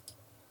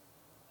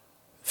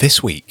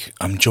This week,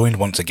 I'm joined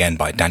once again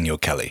by Daniel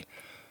Kelly.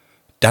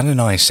 Dan and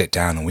I sit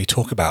down and we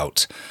talk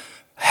about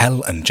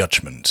hell and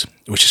judgment,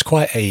 which is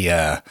quite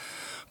a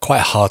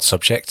hard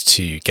subject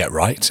to get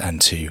right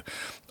and to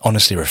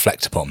honestly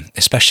reflect upon,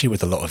 especially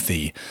with a lot of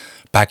the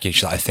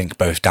baggage that I think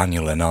both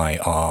Daniel and I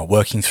are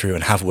working through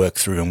and have worked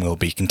through and will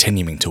be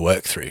continuing to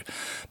work through.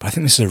 But I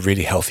think this is a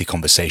really healthy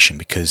conversation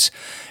because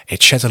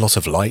it sheds a lot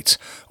of light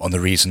on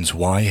the reasons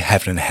why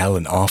heaven and hell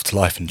and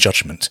afterlife and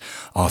judgment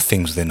are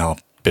things within our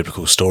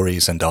biblical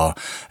stories and our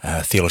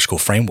theological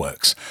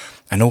frameworks,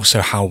 and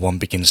also how one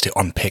begins to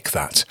unpick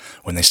that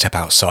when they step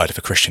outside of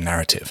a Christian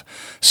narrative.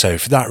 So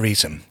for that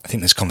reason, I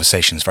think this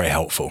conversation is very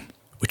helpful.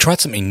 We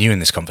tried something new in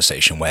this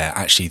conversation where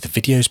actually the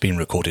video is being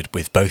recorded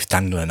with both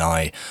Daniel and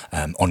I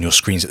on your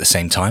screens at the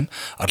same time.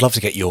 I'd love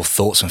to get your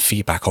thoughts and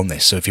feedback on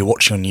this. So if you're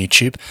watching on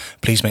YouTube,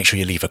 please make sure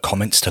you leave a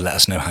comment to let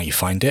us know how you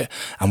find it.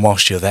 And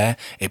whilst you're there,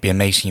 it'd be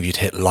amazing if you'd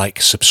hit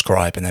like,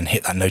 subscribe, and then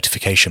hit that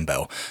notification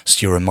bell so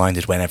you're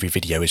reminded when every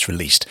video is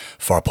released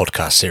for our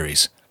podcast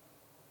series.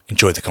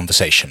 Enjoy the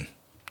conversation.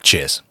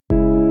 Cheers.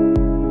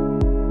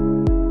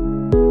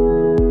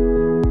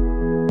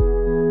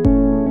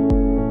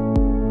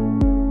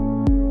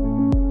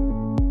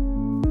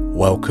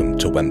 Welcome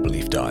to When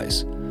Belief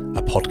Dies,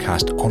 a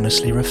podcast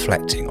honestly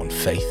reflecting on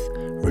faith,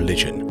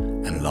 religion,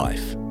 and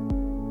life.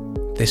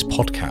 This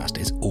podcast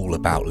is all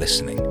about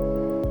listening.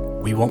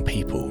 We want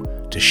people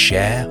to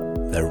share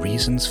their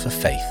reasons for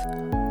faith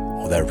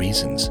or their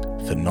reasons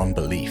for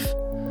non-belief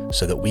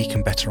so that we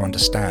can better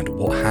understand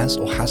what has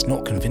or has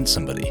not convinced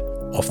somebody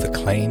of the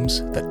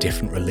claims that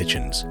different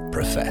religions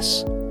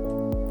profess.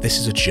 This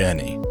is a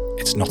journey,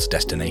 it's not a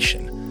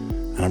destination.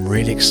 And I'm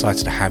really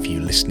excited to have you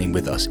listening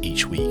with us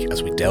each week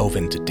as we delve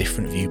into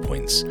different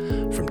viewpoints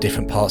from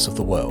different parts of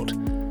the world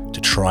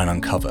to try and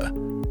uncover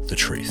the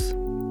truth.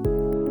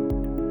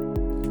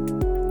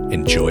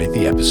 Enjoy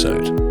the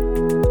episode.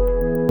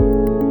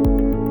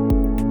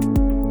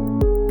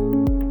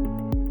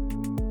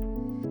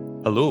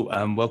 Hello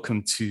and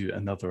welcome to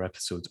another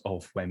episode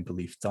of When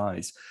Belief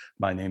Dies.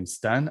 My name's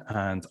Dan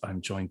and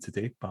I'm joined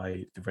today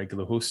by the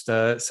regular host,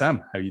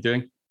 Sam. How are you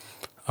doing?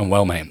 I'm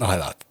well, mate. I like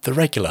that. The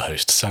regular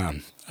host,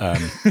 Sam.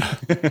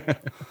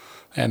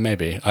 Yeah,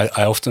 maybe.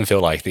 I often feel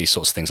like these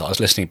sorts of things. I was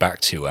listening back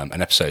to an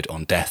episode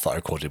on death that I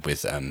recorded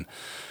with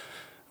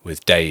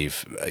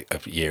Dave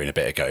a year and a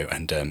bit ago,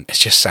 and it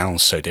just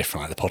sounds so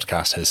different. Like the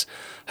podcast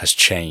has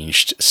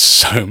changed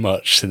so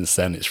much since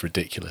then. It's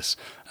ridiculous.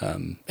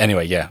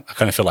 Anyway, yeah, I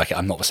kind of feel like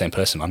I'm not the same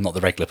person. I'm not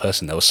the regular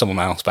person. There was someone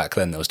else back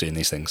then that was doing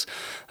these things.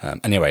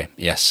 Anyway,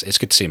 yes, it's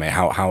good to see you, mate.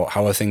 How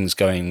are things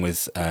going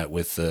with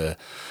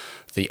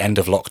the end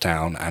of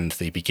lockdown and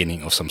the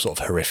beginning of some sort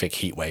of horrific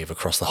heat wave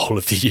across the whole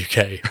of the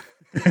UK?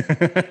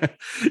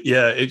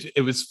 Yeah,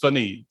 it was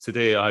funny.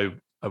 Today I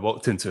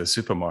walked into a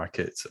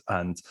supermarket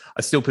and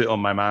I still put on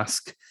my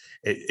mask.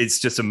 It's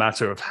just a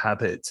matter of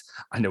habit.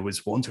 And I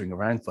was wandering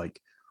around like,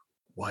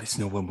 why is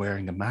no one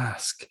wearing a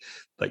mask?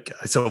 Like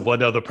I saw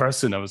one other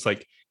person. I was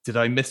like, did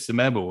I miss the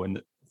memo?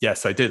 And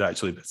yes, I did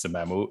actually miss the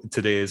memo.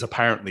 Today is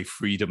apparently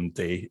Freedom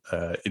Day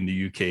in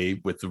the UK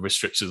with the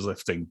restrictions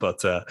lifting,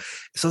 but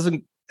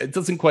it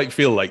doesn't quite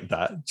feel like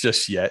that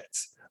just yet.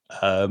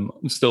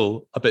 I'm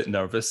still a bit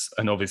nervous,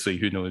 and obviously,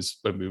 who knows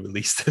when we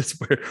release this,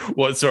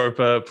 what sort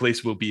of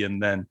place we'll be in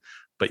then.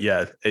 But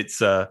yeah, it's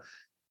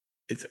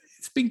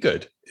been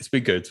good. It's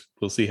been good.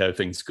 We'll see how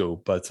things go.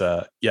 But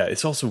yeah,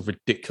 it's also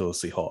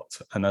ridiculously hot,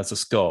 and as a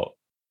Scot,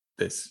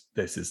 this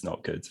is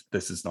not good.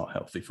 This is not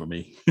healthy for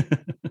me.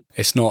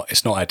 It's not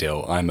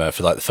ideal. I'm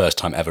for like the first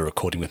time ever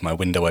recording with my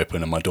window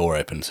open and my door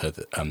open, so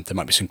that there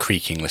might be some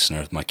creaking listener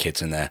of my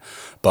kids in their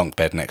bunk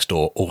bed next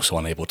door, also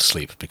unable to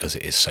sleep because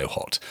it is so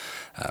hot.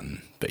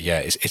 But yeah,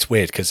 it's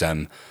weird because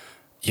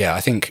yeah,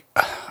 I think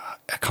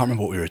I can't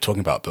remember what we were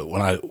talking about, but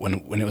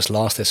when it was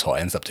last this hot, I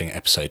ended up doing an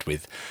episode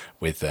with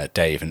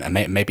Dave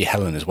and maybe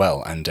Helen as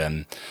well,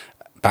 and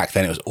back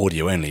then it was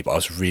audio only, but I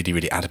was really,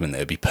 really adamant that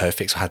it would be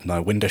perfect. So I had my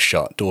window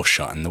shut, door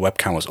shut, and the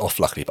webcam was off,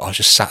 luckily, but I was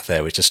just sat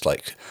there with just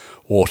like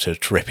water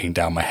dripping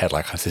down my head,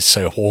 like, this is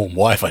so warm,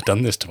 why have I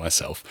done this to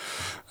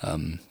myself?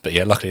 But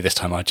yeah, luckily this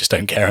time I just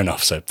don't care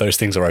enough, so those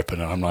things are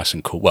open and I'm nice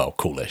and cool, well,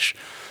 coolish.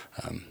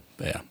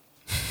 But yeah.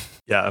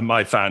 Yeah, and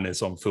my fan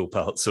is on full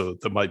pelt, so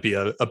there might be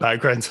a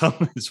background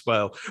hum as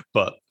well,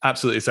 but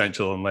absolutely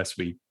essential unless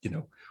we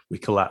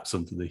collapse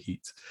under the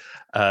heat.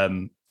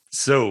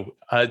 So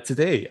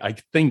today, I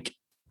think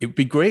it would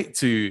be great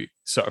to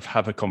sort of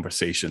have a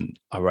conversation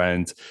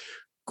around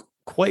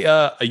quite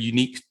a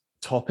unique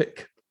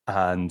topic,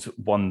 and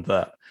one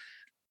that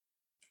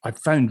I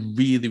found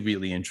really,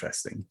 really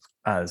interesting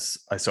as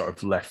I sort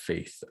of left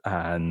faith,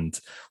 and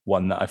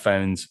one that I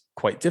found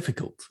quite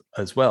difficult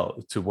as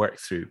well to work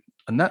through.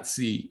 And that's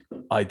the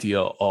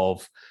idea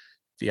of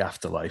the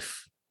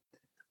afterlife,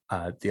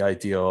 the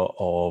idea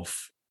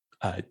of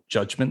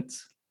judgment,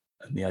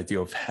 and the idea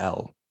of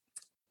hell.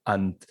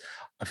 And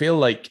I feel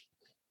like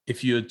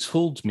if you had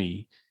told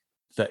me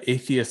that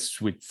atheists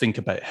would think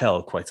about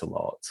hell quite a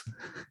lot,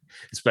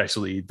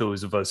 especially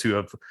those of us who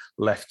have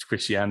left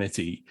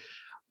Christianity,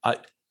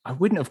 I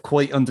wouldn't have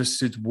quite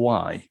understood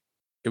why.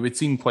 It would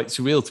seem quite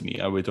surreal to me.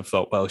 I would have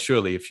thought, well,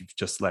 surely if you've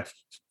just left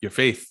your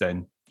faith,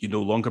 then you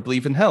no longer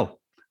believe in hell.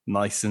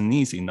 Nice and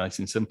easy, nice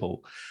and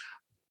simple.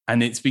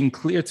 And it's been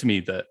clear to me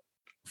that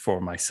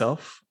for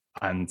myself,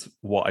 and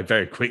what I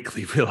very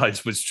quickly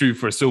realized was true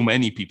for so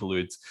many people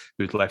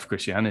who'd left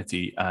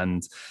Christianity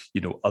and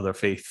other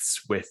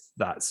faiths with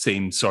that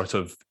same sort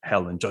of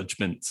hell and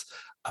judgment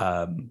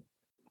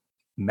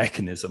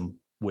mechanism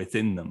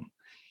within them,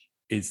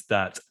 is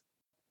that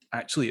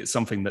actually it's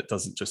something that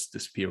doesn't just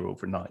disappear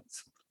overnight.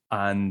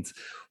 And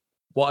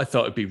what I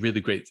thought would be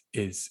really great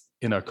is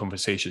in our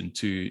conversation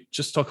to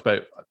just talk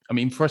about, I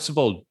mean, first of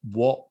all,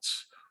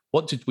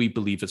 what did we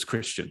believe as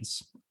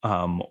Christians?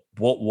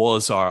 What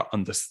was our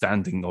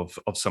understanding of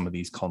some of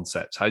these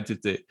concepts? How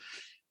did it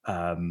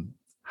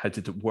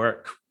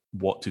work?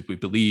 What did we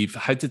believe?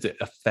 How did it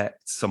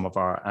affect some of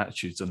our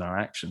attitudes and our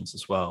actions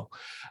as well?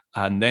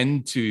 And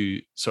then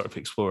to sort of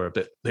explore a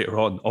bit later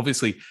on,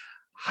 obviously,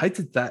 how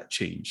did that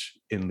change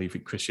in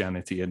leaving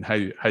Christianity, and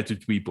how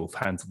did we both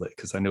handle it?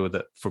 Because I know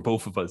that for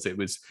both of us,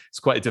 it's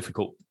quite a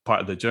difficult part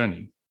of the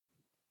journey.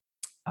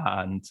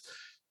 And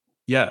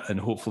yeah, and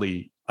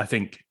hopefully, I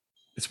think,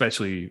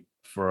 especially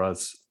for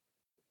us,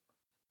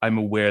 I'm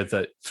aware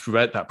that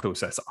throughout that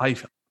process,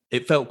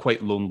 it felt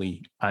quite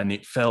lonely, and I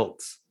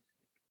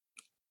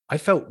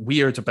felt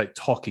weird about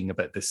talking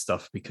about this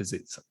stuff because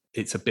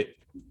it's a bit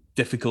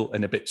difficult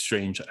and a bit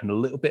strange and a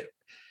little bit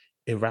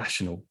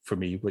irrational for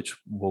me, which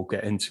we'll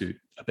get into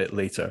a bit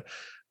later.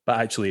 But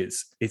actually,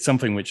 it's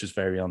something which is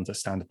very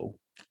understandable,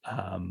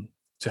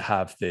 to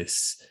have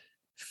this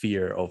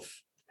fear of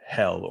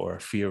hell or a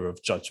fear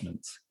of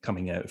judgment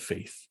coming out of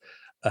faith.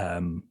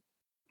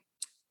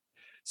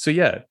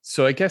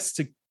 So I guess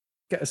to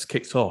get us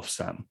kicked off,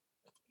 Sam,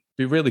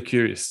 be really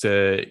curious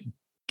to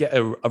get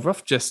a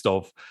rough gist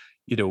of,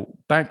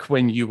 back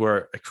when you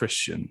were a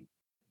Christian,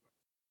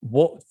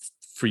 what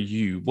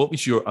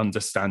was your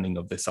understanding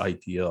of this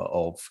idea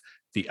of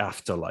the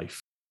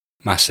afterlife?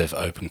 Massive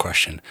open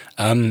question.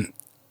 My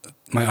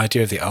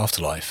idea of the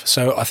afterlife.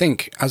 So I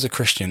think as a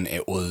Christian,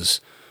 it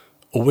was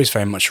always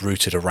very much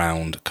rooted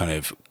around kind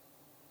of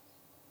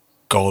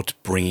God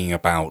bringing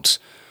about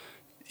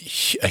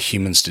a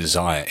human's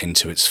desire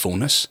into its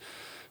fullness.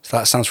 So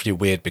that sounds really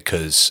weird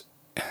because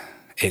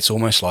it's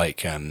almost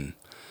like,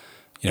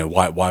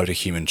 why would a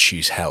human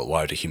choose hell?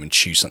 Why would a human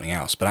choose something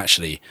else? But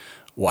actually,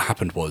 what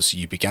happened was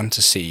you began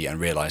to see and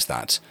realize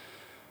that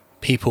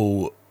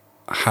people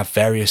have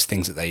various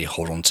things that they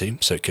hold on to.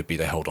 So it could be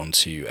they hold on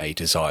to a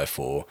desire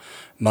for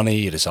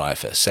money, a desire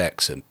for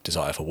sex, a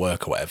desire for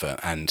work or whatever.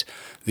 And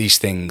these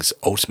things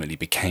ultimately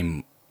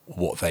became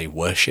what they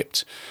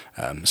worshipped.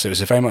 So it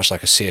was very much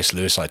like a C.S.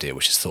 Lewis idea,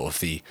 which is sort of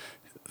the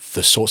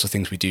sorts of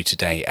things we do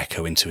today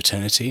echo into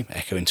eternity,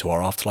 echo into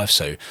our afterlife.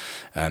 So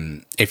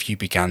if you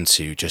began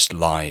to just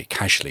lie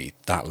casually,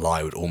 that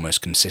lie would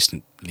almost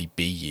consistently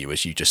be you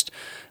as you just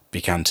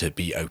began to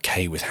be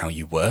okay with how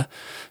you were.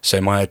 So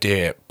my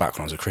idea back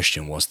when I was a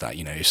Christian was that,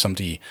 if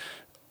somebody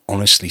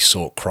honestly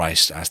sought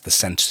Christ as the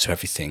center to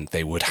everything,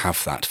 they would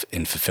have that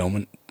in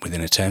fulfillment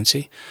within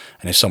eternity.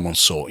 And if someone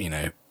sought,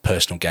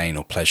 personal gain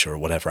or pleasure or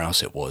whatever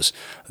else it was,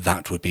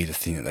 that would be the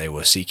thing that they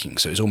were seeking.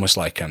 So it was almost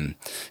like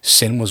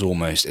sin was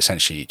almost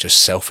essentially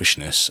just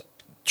selfishness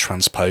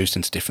transposed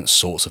into different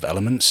sorts of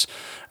elements,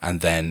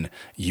 and then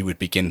you would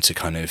begin to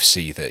kind of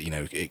see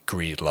that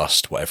greed,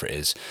 lust, whatever it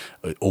is,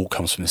 it all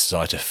comes from this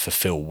desire to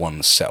fulfill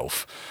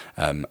oneself,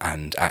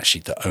 and actually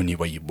the only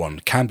way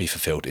one can be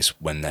fulfilled is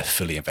when they're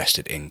fully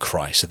invested in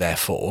Christ. So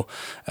therefore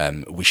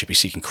we should be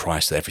seeking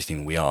Christ with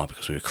everything we are,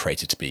 because we were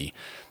created to be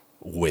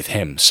with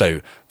him.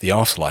 So the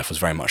afterlife was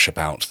very much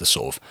about the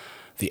sort of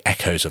the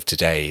echoes of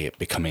today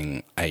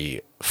becoming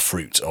a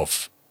fruit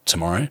of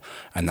tomorrow,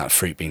 and that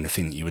fruit being the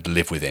thing that you would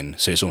live within.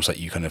 So it's almost like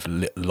you kind of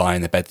lie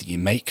in the bed that you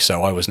make.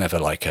 So I was never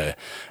like a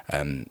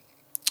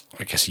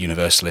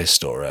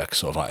universalist or a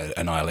sort of like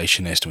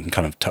annihilationist. We can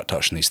kind of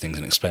touch on these things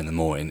and explain them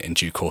more in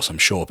due course, I'm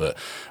sure. But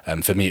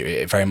for me,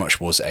 it very much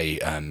was a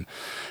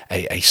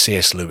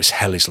C.S. Lewis,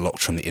 hell is locked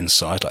from the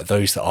inside. Like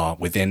those that are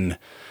within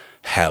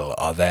hell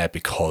are there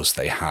because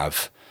they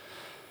have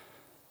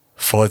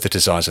followed the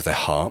desires of their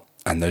heart,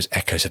 and those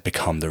echoes have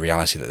become the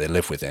reality that they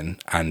live within.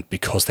 And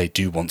because they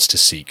do want to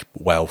seek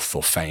wealth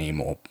or fame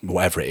or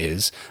whatever it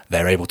is,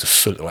 they're able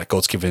to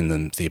God's given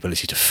them the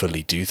ability to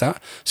fully do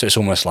that. So it's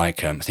almost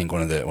like I think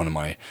one of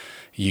my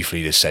youth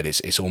leaders said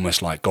it's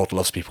almost like God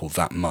loves people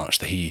that much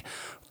that he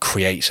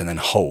creates and then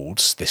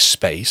holds this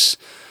space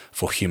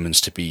for humans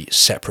to be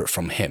separate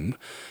from him,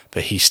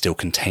 but he still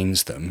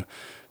contains them,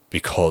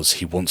 because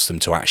he wants them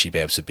to actually be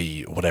able to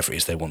be whatever it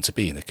is they want to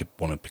be. They could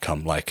want to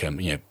become like, in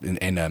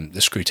the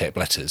Screwtape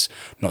Letters,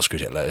 not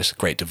Screwtape Letters,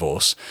 Great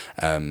Divorce,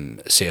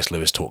 C.S.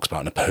 Lewis talks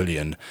about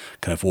Napoleon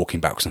kind of walking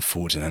backwards and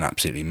forwards in an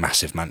absolutely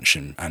massive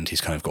mansion, and he's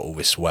kind of got all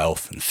this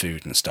wealth and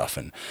food and stuff,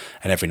 and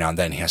every now and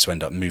then he has to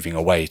end up moving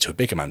away to a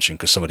bigger mansion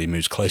because somebody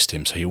moves close to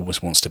him, so he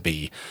always wants to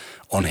be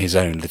on his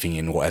own, living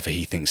in whatever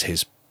he thinks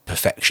his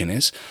perfection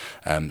is.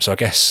 So I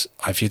guess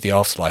I view the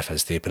afterlife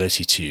as the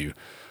ability to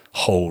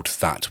hold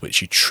that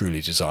which you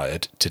truly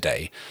desired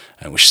today,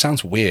 which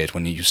sounds weird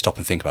when you stop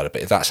and think about it,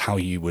 but that's how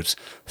you would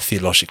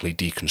theologically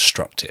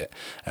deconstruct it.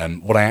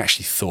 What I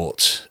actually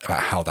thought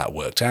about how that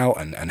worked out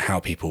and how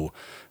people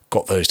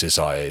got those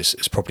desires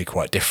is probably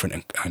quite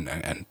different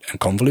and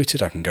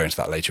convoluted. I can go into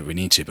that later if we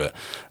need to, but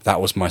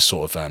that was my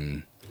sort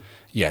of,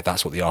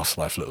 that's what the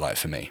afterlife looked like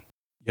for me.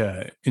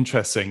 Yeah,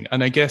 interesting.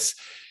 And I guess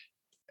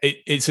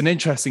it's an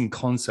interesting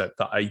concept,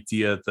 the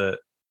idea that,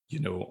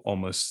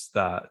 almost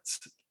that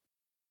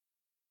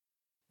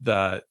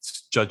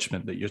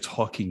judgment that you're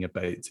talking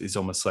about is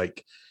almost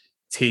like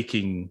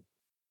taking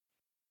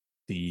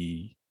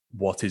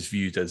what is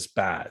viewed as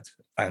bad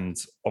and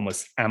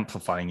almost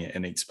amplifying it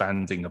and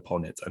expanding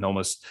upon it, and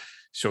almost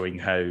showing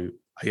how,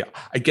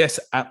 I guess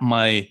at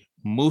my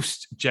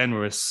most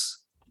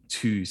generous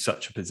to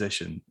such a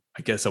position,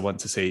 I guess I want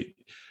to say,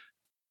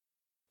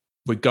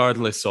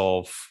 regardless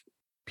of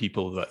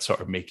people that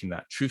sort of making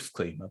that truth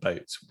claim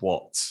about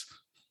what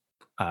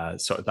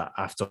sort of that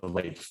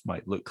afterlife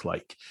might look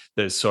like,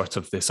 there's sort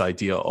of this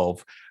idea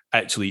of,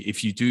 actually,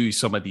 if you do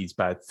some of these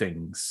bad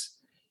things,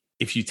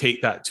 if you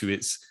take that to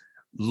its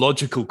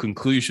logical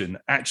conclusion,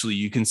 actually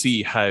you can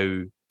see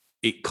how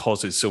it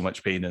causes so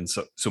much pain and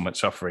so much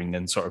suffering,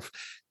 and sort of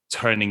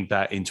turning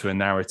that into a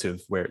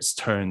narrative where it's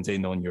turned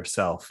in on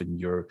yourself,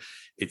 and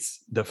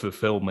it's the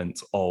fulfillment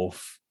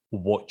of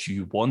what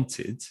you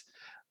wanted,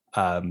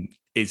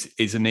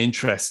 is an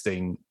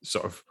interesting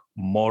sort of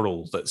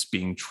moral that's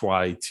being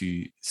tried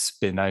to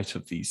spin out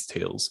of these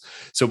tales.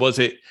 So was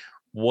it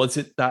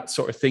that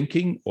sort of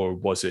thinking, or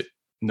was it,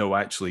 no,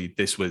 actually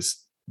this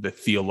was the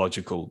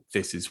theological,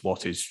 this is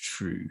what is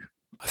true?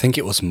 I think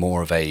it was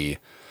more of a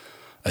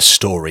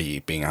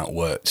story being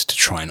outworked to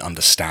try and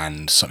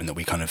understand something that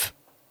we kind of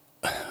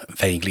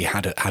vaguely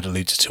had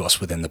alluded to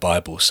us within the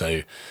Bible.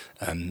 So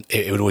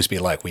it would always be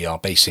like, we are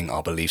basing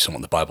our beliefs on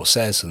what the Bible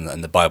says,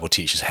 and the Bible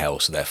teaches hell,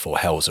 so therefore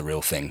hell is a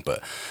real thing.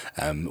 But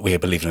we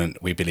believe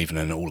in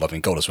an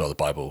all-loving God as well. The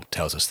Bible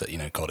tells us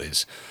that God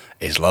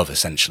is love,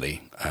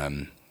 essentially,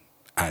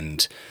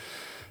 and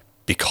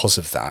because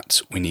of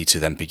that, we need to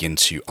then begin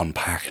to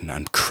unpack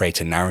and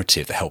create a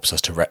narrative that helps us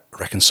to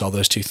reconcile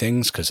those two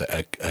things. Because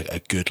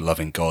a good,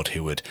 loving God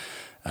who would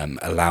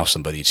allow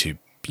somebody to,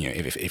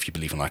 if you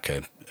believe in like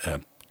a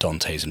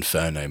Dante's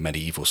Inferno,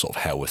 medieval sort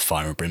of hell with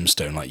fire and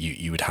brimstone, like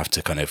you would have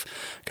to kind of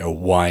go,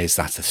 why is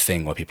that a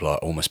thing where people are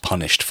almost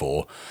punished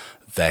for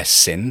their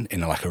sin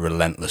in like a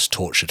relentless,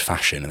 tortured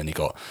fashion? And then you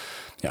got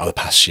other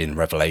passage in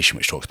Revelation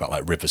which talks about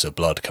like rivers of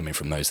blood coming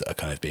from those that are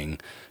kind of being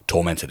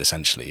tormented,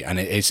 essentially. And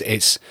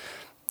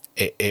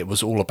it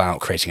was all about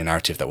creating a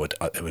narrative that would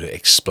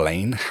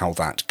explain how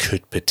that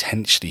could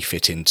potentially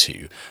fit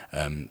into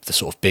the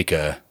sort of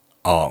bigger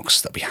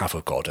arcs that we have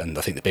of God. And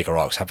I think the bigger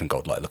arcs having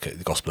God, like look at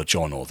the Gospel of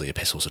John or the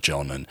Epistles of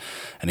John,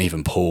 and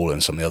even Paul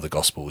and some of the other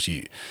Gospels,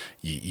 you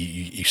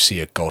see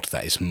a God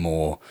that is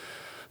more,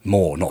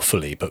 not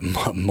fully, but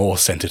more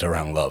centered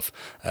around love.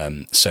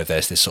 So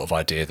there's this sort of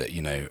idea that,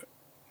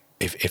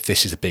 if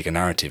this is a bigger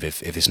narrative,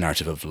 if this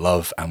narrative of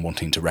love and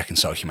wanting to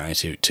reconcile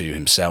humanity to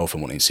himself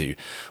and wanting to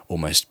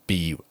almost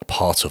be a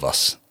part of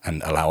us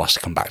and allow us to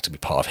come back to be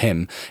part of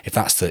him, if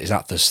that's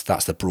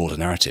the broader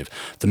narrative,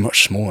 the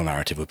much smaller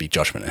narrative would be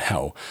judgment and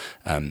hell.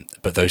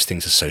 But those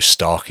things are so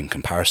stark in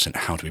comparison.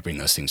 How do we bring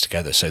those things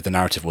together? So the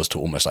narrative was to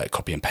almost like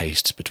copy and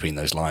paste between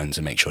those lines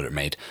and make sure that it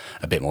made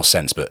a bit more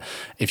sense. But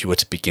if you were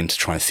to begin to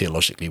try and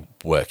theologically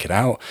work it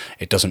out,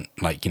 it doesn't,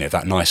 like,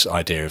 that nice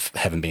idea of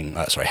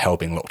hell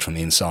being locked from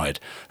the inside,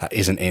 that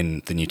isn't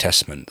in the New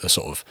Testament. The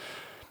sort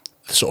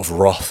of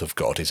wrath of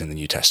God is in the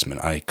New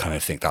Testament. I kind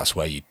of think that's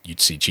where you'd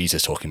see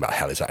Jesus talking about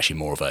hell is actually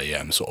more of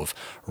a sort of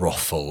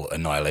wrathful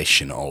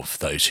annihilation of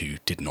those who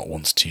did not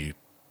want to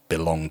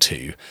belong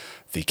to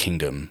the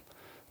kingdom,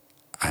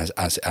 as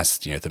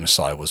the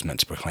Messiah was meant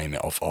to proclaim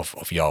it,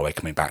 of Yahweh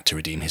coming back to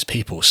redeem his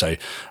people. So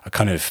I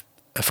kind of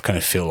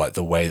feel like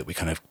the way that we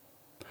kind of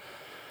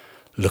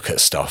look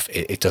at stuff,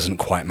 it doesn't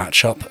quite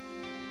match up.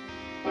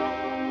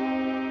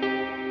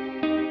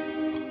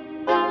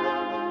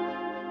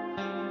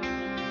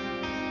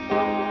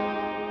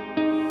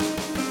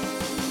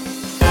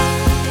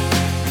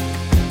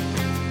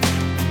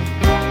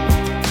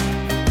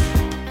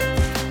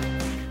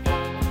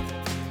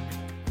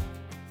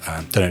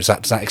 Don't know,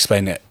 does that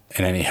explain it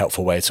in any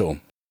helpful way at all?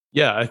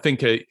 Yeah, I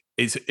think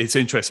it's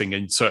interesting,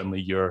 and certainly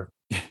you're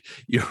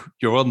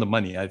on the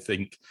money. I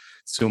think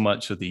so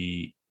much of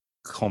the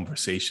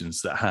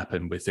conversations that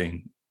happen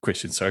within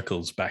Christian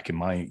circles, back in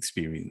my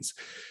experience,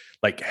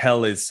 like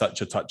hell is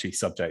such a touchy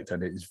subject,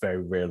 and it is very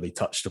rarely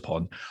touched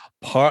upon.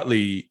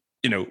 Partly,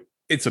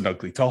 it's an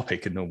ugly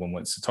topic, and no one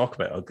wants to talk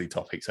about ugly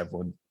topics.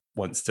 Everyone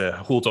wants to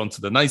hold on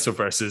to the nicer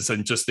verses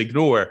and just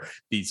ignore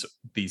these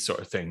sort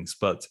of things.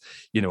 But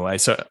I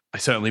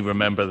certainly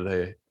remember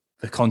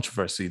the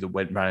controversy that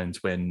went round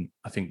when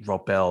I think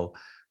Rob Bell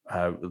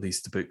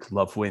released the book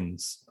Love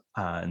Wins,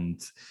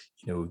 and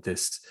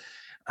this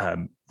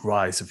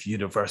rise of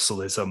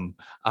universalism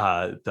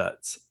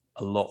that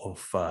a lot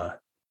of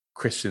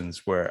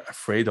Christians were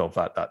afraid of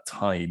at that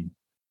time.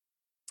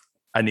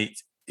 And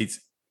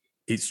it's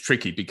it's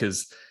tricky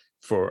because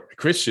for a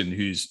Christian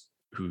who's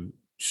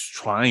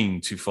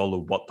trying to follow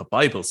what the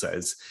Bible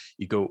says,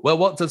 you go, well,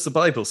 what does the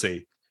Bible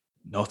say?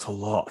 Not a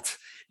lot.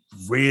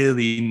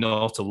 Really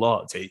not a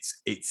lot.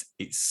 It's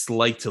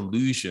slight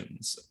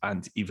allusions,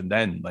 and even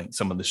then, like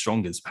some of the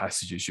strongest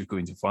passages you're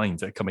going to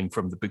find are coming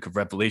from the Book of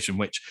Revelation,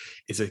 which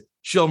is a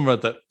genre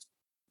that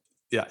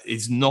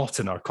is not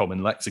in our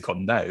common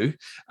lexicon now.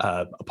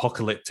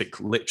 Apocalyptic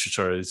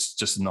literature is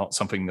just not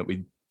something that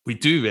we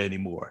do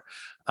anymore,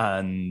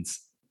 and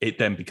it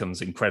then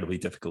becomes incredibly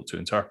difficult to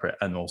interpret.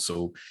 And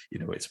also,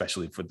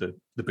 especially for the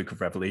Book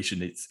of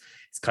Revelation, it's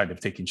kind of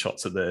taking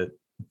shots at the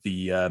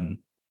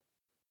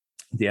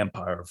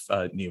empire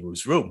of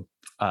Nero's Rome.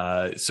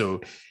 So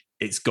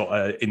it's got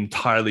an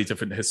entirely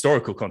different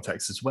historical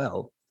context as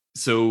well.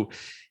 So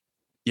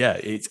yeah,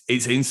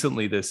 it's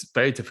instantly this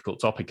very difficult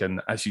topic.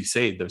 And as you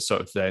say, there's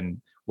sort of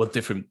then what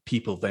different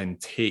people then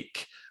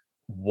take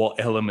what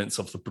elements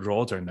of the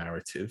broader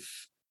narrative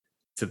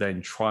to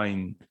then try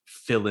and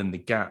fill in the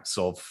gaps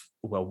of,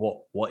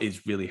 well, what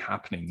is really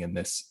happening in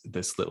this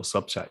little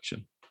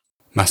subsection.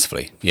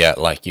 Massively, yeah.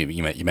 Like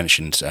you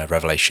mentioned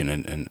Revelation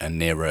and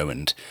Nero,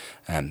 and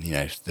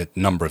the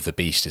number of the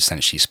beast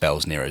essentially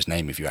spells Nero's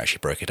name if you actually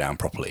broke it down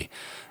properly.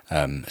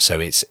 So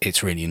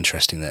it's really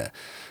interesting that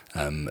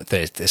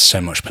there's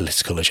so much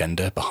political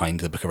agenda behind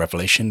the Book of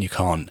Revelation.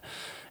 It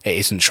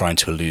isn't trying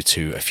to allude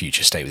to a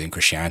future state within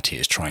Christianity.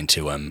 It's trying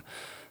to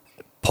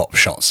pop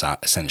shots at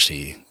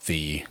essentially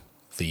the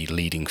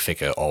leading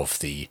figure of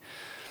the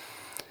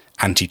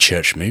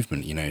anti-church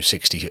movement,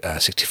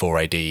 64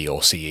 AD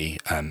or CE,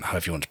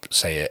 however you want to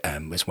say it,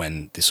 was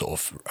when this sort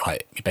of,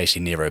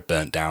 basically Nero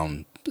burnt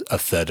down a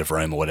third of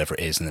Rome or whatever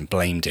it is, and then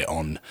blamed it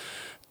on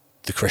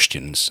the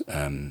Christians,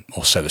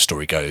 or so the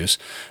story goes.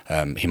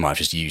 He might have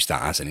just used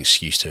that as an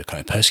excuse to kind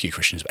of persecute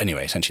Christians. But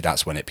anyway, essentially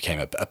that's when it became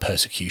a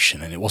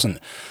persecution, and it wasn't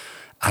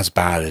as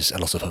bad as a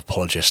lot of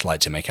apologists like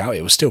to make out.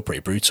 It was still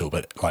pretty brutal,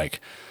 but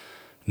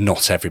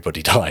not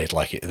everybody died.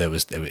 There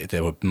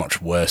were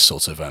much worse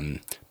sorts of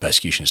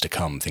persecutions to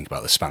come. Think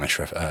about the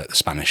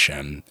Spanish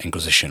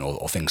Inquisition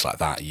or things like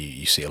that.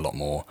 You see a lot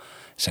more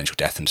essential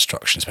death and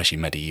destruction, especially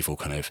medieval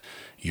kind of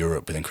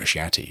Europe within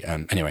Christianity.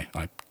 Anyway,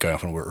 I'm going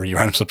off on a really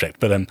random subject,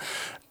 but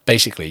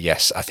basically,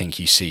 yes, I think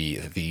you see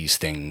these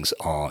things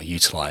are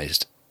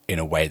utilised in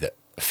a way that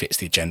fits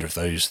the agenda of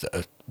those that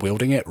are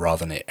wielding it,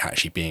 rather than it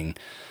actually being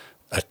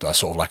a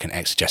sort of like an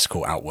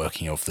exegetical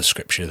outworking of the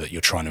scripture that you're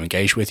trying to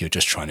engage with. You're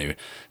just trying to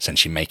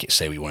essentially make it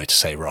say what you want it to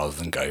say, rather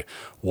than go,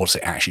 what's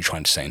it actually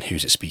trying to say and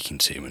who's it speaking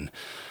to? And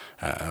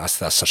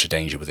that's such a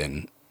danger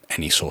within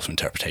any sort of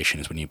interpretation,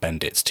 is when you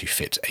bend it to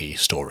fit a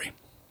story.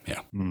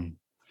 Yeah. Mm.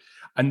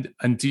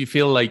 And do you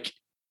feel like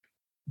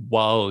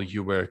while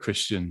you were a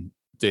Christian,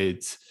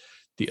 did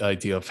the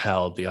idea of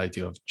hell, the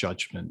idea of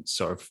judgment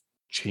sort of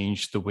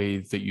change the way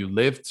that you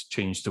lived,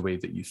 change the way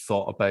that you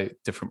thought about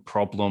different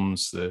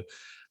problems,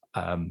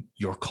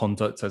 your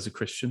conduct as a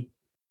Christian?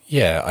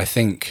 Yeah, I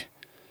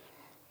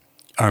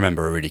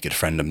remember a really good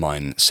friend of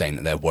mine saying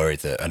that they're worried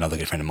that another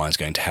good friend of mine is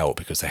going to hell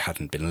because they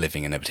hadn't been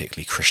living in a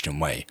particularly Christian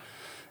way.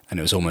 And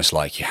it was almost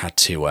like you had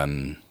to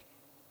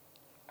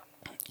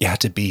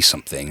be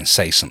something and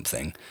say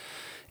something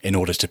in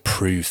order to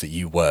prove that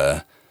you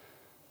were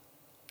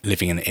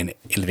living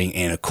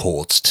in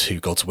accords to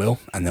God's will.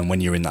 And then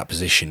when you're in that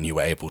position, you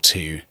were able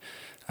to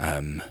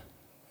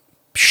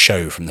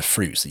show from the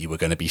fruits that you were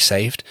going to be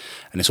saved.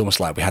 And it's almost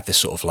like we had this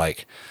sort of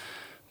like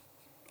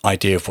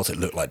idea of what it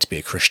looked like to be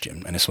a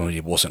Christian, and if somebody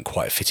wasn't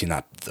quite fitting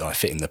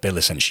the bill,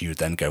 essentially, you would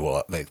then go,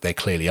 well, they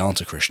clearly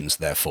aren't a Christian, so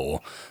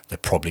therefore they're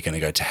probably going to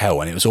go to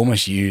hell. And it was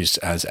almost used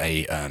as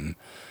a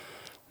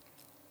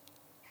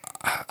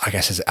I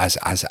guess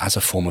as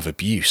a form of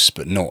abuse,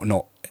 but not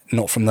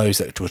from those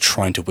that were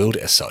trying to wield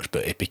it as such,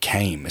 but it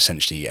became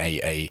essentially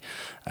an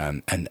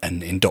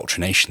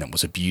indoctrination that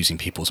was abusing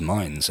people's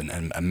minds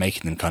and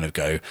making them kind of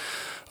go,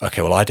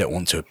 okay, well, I don't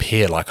want to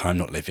appear like I'm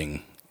not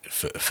living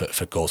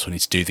for God, so I need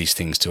to do these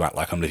things to act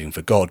like I'm living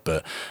for God,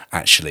 but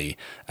actually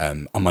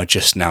am I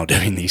just now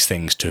doing these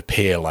things to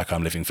appear like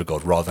I'm living for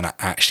God, rather than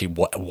actually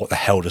what the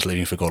hell does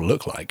living for God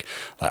look like?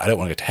 Like, I don't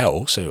want to go to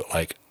hell, so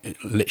like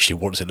literally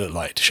what does it look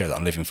like to show that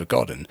I'm living for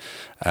God,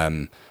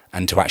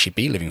 and to actually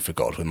be living for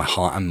God with my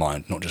heart and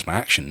mind, not just my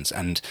actions.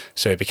 And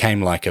so it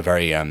became like a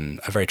very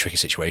tricky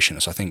situation.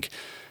 So I think,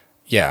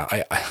 yeah,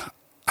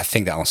 I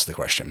think that answers the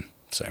question.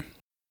 So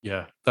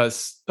yeah,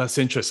 that's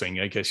interesting.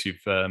 I guess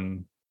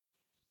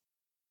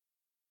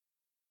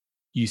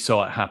you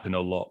saw it happen a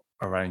lot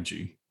around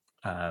you,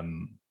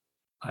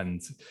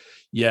 and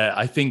yeah,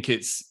 I think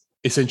it's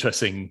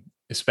interesting,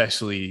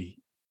 especially,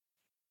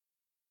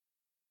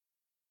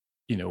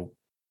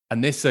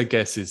 and this, I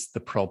guess, is the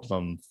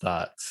problem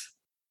that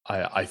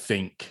I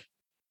think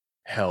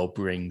hell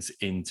brings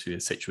into a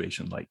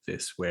situation like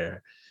this,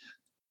 where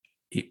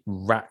it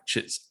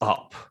ratchets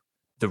up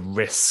the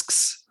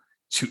risks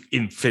to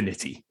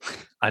infinity,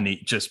 and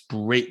it just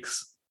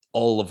breaks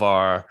all of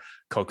our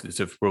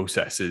cognitive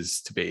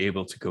processes to be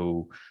able to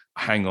go,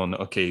 hang on,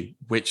 okay,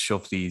 which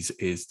of these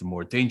is the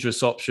more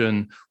dangerous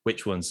option?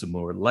 Which one's the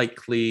more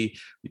likely?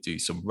 We do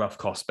some rough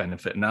cost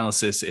benefit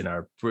analysis in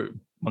our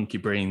monkey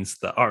brains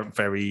that aren't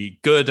very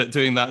good at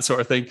doing that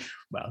sort of thing.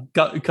 Well,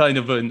 kind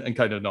of and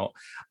kind of not.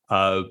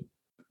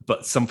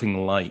 But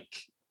something like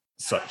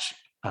such,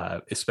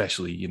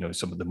 especially, you know,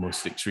 some of the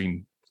most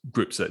extreme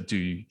groups that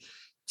do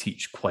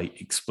teach quite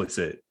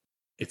explicit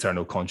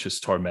eternal conscious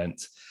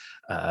torment,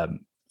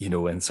 you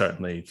know, and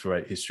certainly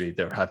throughout history,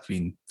 there have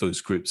been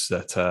those groups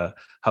that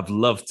have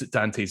loved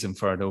Dante's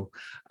Inferno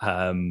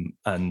and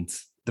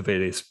the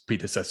various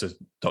predecessor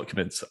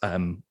documents.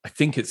 I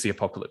think it's the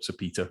Apocalypse of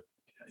Peter.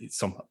 It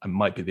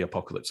might be the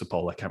Apocalypse of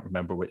Paul. I can't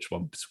remember which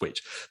one's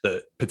which,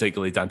 that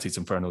particularly Dante's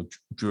Inferno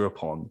drew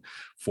upon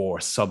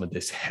for some of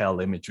this hell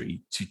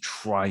imagery to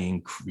try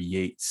and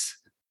create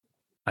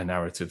a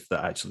narrative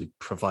that actually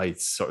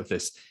provides sort of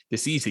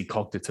this easy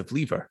cognitive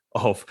lever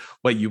of,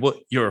 well,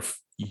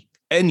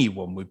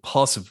 anyone would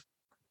possibly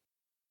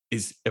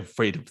is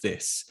afraid of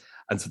this,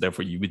 and so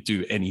therefore you would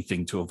do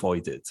anything to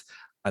avoid it,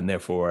 and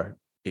therefore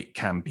it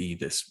can be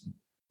this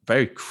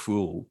very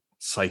cruel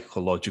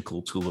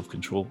psychological tool of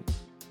control.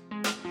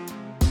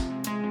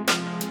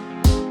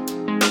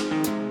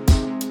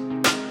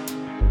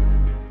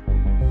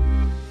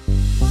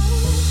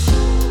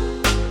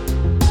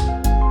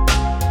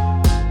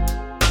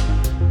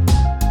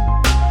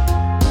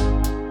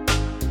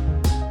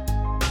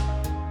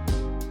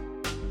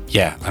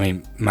 Yeah, I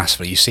mean,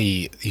 massively. You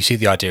see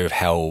the idea of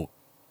hell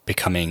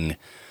becoming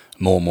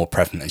more and more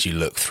prevalent as you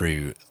look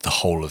through the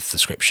whole of the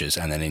scriptures,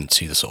 and then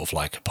into the sort of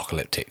like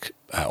apocalyptic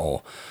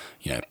or,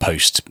 you know,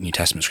 post New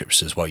Testament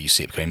scriptures as well. You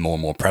see it becoming more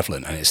and more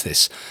prevalent, and it's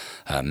this,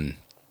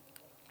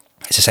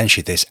 it's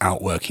essentially this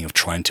outworking of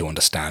trying to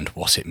understand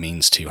what it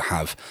means to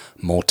have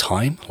more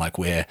time. Like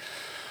we're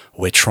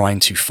trying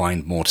to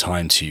find more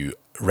time to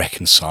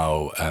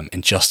reconcile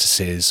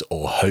injustices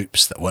or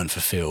hopes that weren't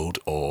fulfilled,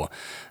 or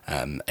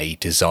a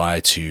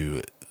desire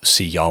to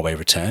see Yahweh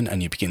return,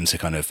 and you begin to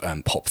kind of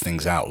pop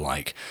things out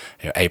like,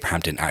 you know, Abraham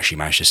didn't actually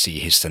manage to see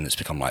his descendants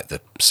become like the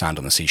sand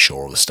on the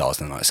seashore or the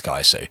stars in the night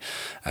sky. So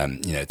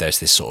you know, there's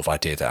this sort of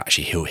idea that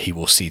actually he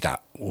will see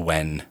that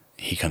when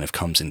he kind of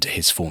comes into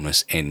his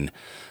fullness in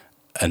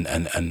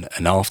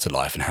an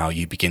afterlife, and how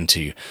you begin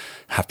to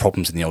have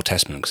problems in the Old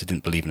Testament because they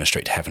didn't believe in a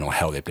straight to heaven or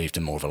hell. They believed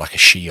in more of like a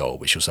Sheol,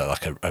 which was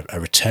like a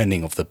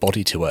returning of the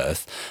body to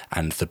earth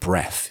and the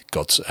breath,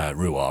 God's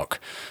ruach,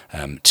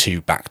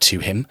 back to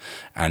him.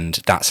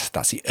 And that's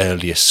the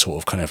earliest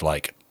sort of kind of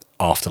like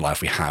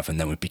afterlife we have. And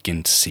then we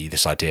begin to see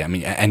this idea. I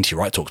mean, N.T.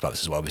 Wright talks about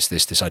this as well.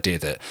 This idea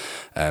that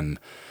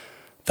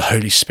the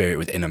Holy Spirit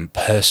within a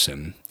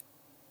person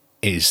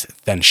is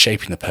then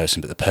shaping the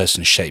person, but the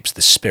person shapes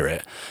the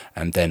spirit,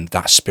 and then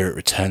that spirit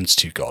returns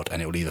to God,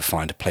 and it will either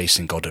find a place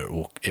in God,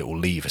 or it will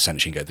leave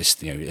essentially and go,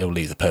 this, you know, it will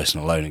leave the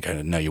person alone and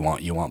go, no, you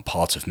aren't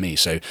part of me.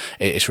 So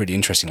it's really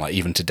interesting. Like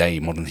even today,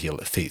 modern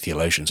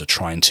theologians are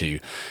trying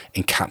to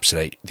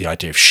encapsulate the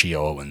idea of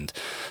Sheol and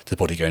the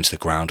body going to the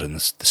ground and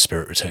the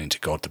spirit returning to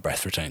God, the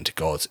breath returning to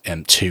God,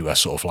 to a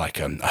sort of like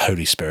a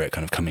Holy Spirit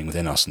kind of coming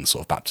within us, and the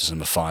sort of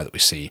baptism of fire that we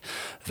see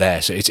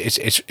there. So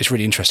it's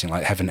really interesting.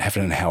 Like heaven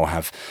and hell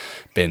have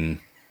been,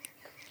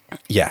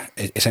 yeah,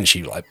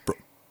 essentially like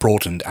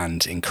broadened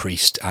and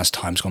increased as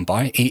time's gone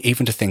by,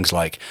 even to things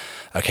like,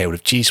 okay, well,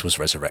 if Jesus was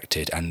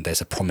resurrected and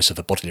there's a promise of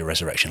a bodily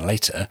resurrection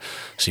later,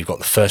 so you've got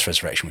the first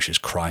resurrection, which is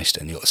Christ,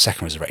 and you've got the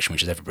second resurrection,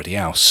 which is everybody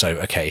else. So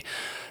okay,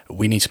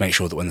 we need to make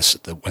sure that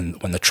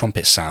when the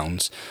trumpet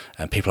sounds,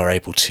 people are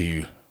able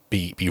to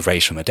be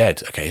raised from the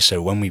dead. Okay,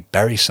 so when we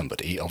bury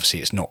somebody, obviously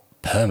it's not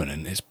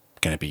permanent, it's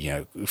going to be, you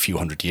know, a few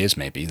hundred years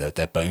maybe,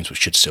 their bones, which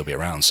should still be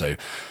around. So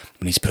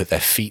we need to put their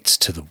feet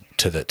to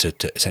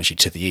essentially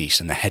to the east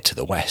and their head to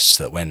the west,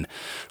 so that when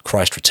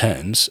Christ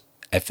returns,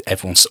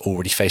 everyone's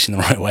already facing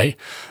the right way,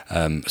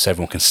 so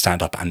everyone can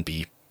stand up and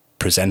be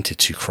presented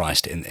to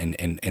Christ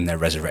in their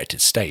resurrected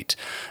state.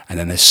 And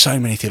then there's so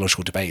many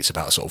theological debates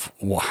about sort of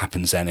what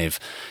happens then if,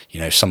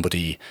 you know,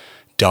 somebody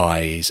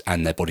dies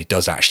and their body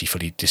does actually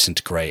fully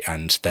disintegrate,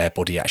 and their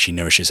body actually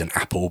nourishes an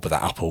apple, but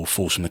that apple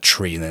falls from a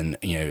tree, and then,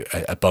 you know,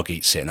 a bug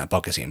eats it, and that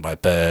bug gets eaten by a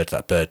bird,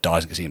 that bird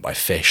dies and gets eaten by a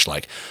fish,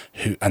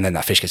 and then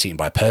that fish gets eaten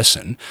by a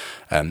person.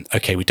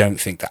 Okay, we don't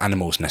think that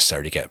animals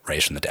necessarily get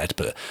raised from the dead,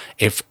 but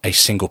if a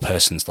single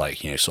person's,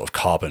 like, you know, sort of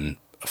carbon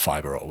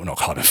fiber, or not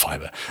carbon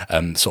fiber,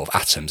 sort of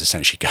atoms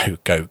essentially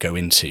go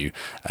into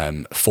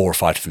 4 or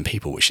 5 different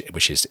people,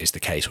 which is the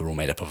case, we're all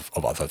made up of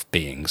other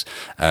beings,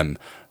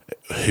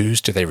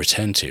 whose do they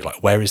return to?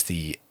 Like, where is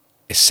the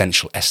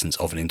essential essence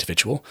of an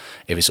individual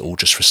if it's all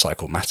just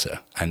recycled matter?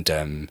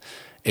 And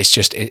it's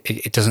just,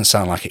 it doesn't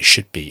sound like it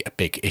should be a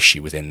big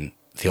issue within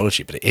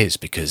theology, but it is,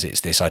 because it's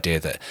this idea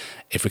that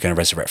if we're going to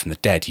resurrect from the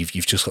dead, you've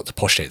just got to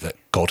postulate that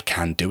God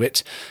can do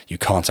it. You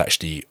can't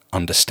actually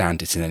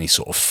understand it in any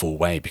sort of full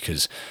way,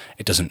 because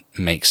it doesn't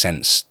make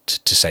sense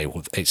to say,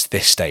 well, it's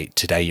this state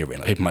today you're in.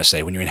 Like, people might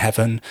say when you're in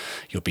heaven,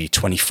 you'll be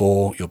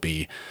 24, you'll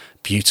be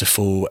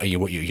beautiful. You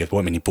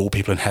won't many bald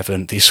people in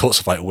heaven. These sorts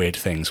of like weird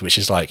things, which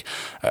is like,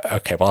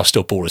 okay, well, I was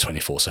still bald at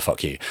 24, so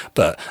fuck you.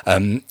 But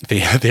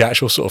the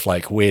actual sort of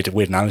like weird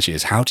analogy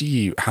is how do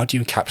you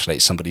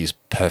encapsulate somebody's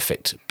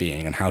perfect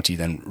being, and how do you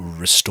then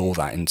restore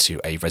that into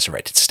a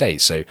resurrected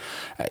state? So,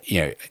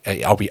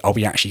 are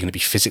we actually going to be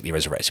physically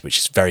resurrected, which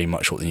is very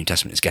much what the New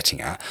Testament is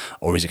getting at,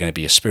 or is it going to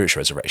be a spiritual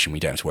resurrection? We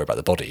don't have to worry about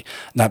the body.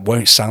 And that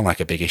won't sound like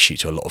a big issue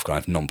to a lot of kind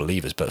of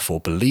non-believers, but for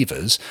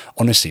believers,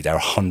 honestly, there are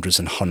hundreds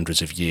and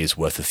hundreds of years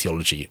worth of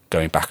theology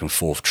going back and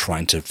forth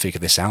trying to figure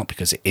this out,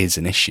 because it is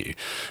an issue.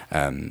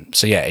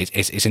 So yeah,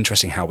 it's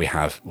interesting how we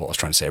have, what I was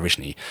trying to say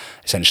originally,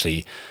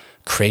 essentially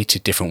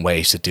created different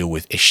ways to deal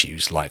with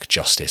issues like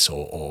justice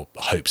or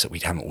hopes that we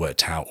haven't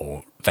worked out,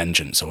 or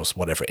vengeance, or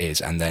whatever it is,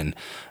 and then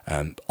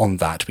on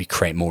that we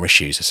create more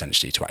issues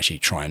essentially to actually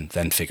try and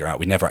then figure out.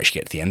 We never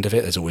actually get to the end of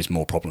it. There's always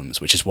more problems,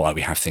 which is why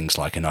we have things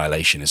like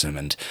annihilationism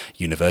and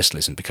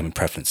universalism becoming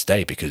prevalent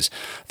today, because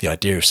the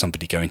idea of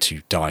somebody going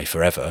to die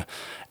forever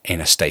in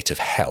a state of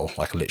hell,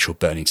 like a literal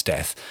burning to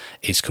death,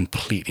 is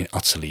completely and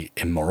utterly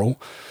immoral.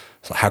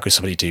 So how could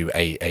somebody do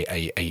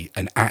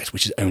an act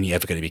which is only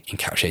ever going to be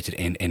encapsulated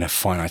in a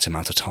finite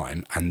amount of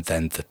time, and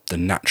then the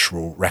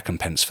natural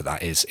recompense for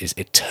that is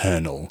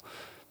eternal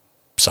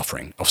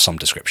suffering of some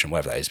description,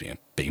 whether that is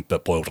being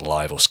boiled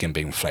alive, or skin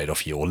being flayed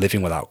off you, or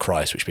living without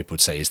Christ, which people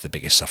would say is the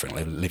biggest suffering,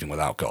 living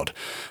without God.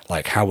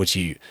 Like, how would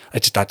you?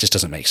 That just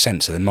doesn't make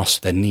sense. So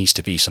there needs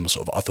to be some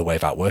sort of other way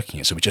of outworking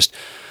it. So we just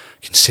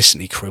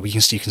consistently,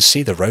 you can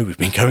see the road we've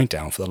been going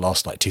down for the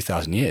last like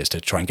 2,000 years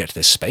to try and get to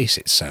this space.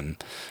 It's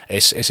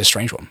a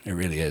strange one. It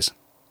really is.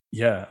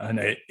 Yeah, and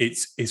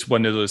it's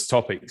one of those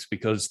topics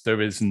because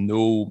there is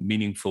no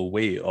meaningful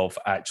way of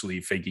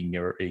actually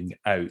figuring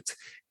out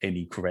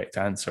any correct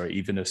answer,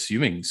 even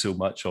assuming so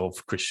much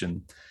of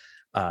Christian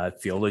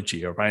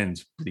theology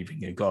around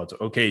believing in God.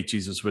 Okay,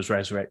 Jesus was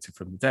resurrected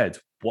from the dead.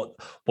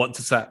 What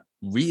does that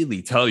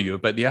really tell you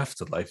about the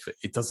afterlife?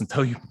 It doesn't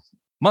tell you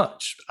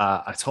much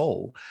at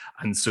all,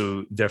 and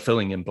so they're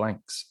filling in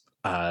blanks.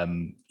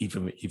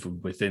 Even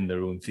within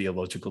their own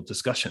theological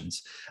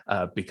discussions,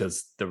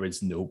 because there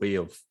is no way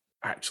of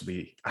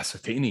actually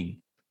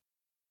ascertaining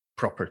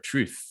proper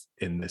truth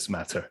in this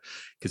matter.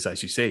 Because,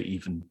 as you say,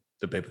 even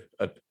the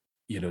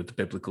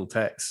biblical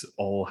texts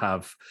all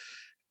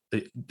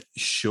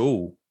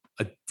show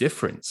a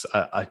difference,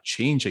 a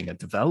changing, a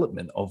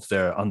development of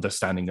their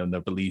understanding and their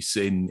beliefs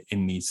in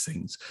these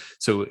things.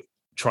 So,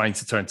 trying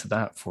to turn to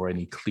that for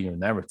any clear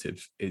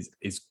narrative is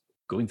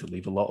going to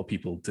leave a lot of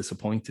people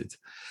disappointed.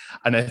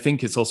 And I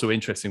think it's also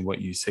interesting what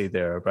you say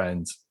there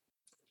around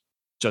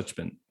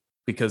judgment,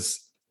 because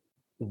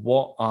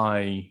what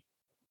I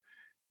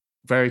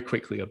very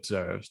quickly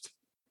observed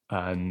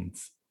and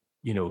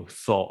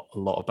thought a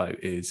lot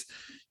about is,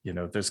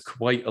 there's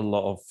quite a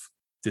lot of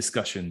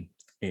discussion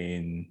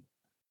in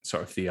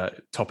sort of the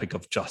topic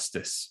of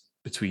justice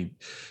between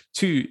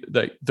two,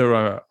 there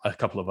are a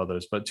couple of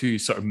others, but two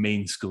sort of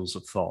main schools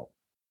of thought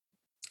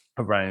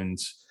around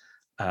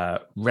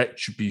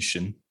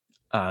retribution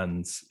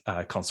and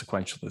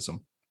consequentialism.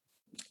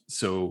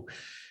 So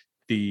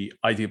the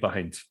idea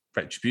behind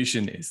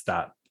retribution is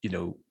that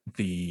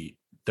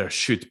there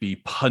should be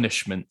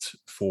punishment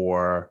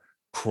for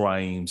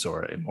crimes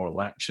or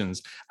immoral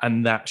actions,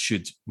 and that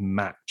should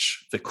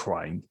match the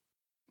crime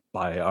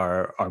by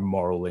our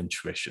moral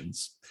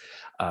intuitions.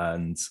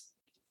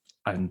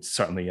 And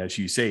certainly, as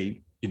you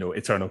say,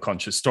 eternal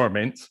conscious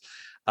torment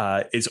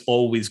is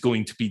always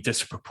going to be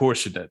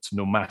disproportionate,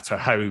 no matter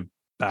how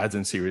bad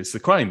and serious the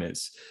crime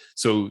is.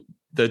 So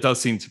there does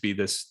seem to be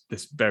this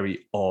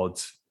very odd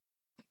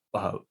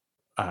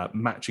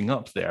matching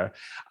up there.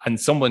 And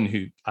someone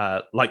who,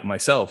 like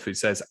myself, who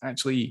says,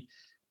 actually,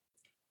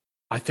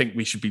 I think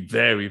we should be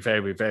very,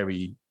 very,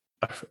 very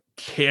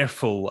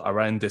careful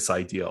around this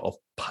idea of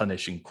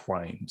punishing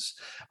crimes,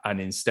 and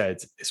instead,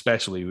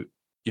 especially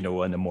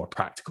on a more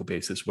practical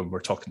basis, when we're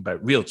talking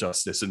about real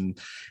justice and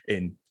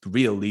in the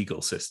real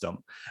legal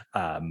system,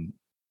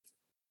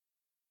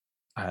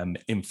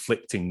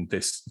 inflicting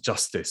this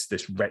justice,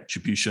 this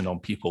retribution on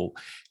people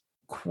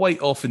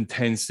quite often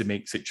tends to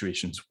make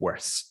situations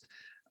worse.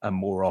 And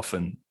more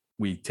often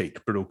we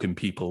take broken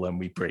people and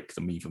we break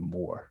them even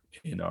more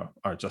in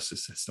our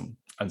justice system.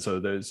 And so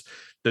there's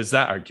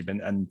that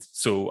argument. And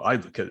so I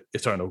look at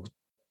eternal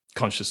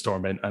conscious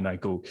torment and I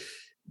go,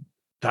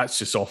 that's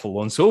just awful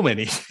on so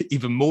many,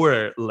 even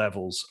more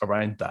levels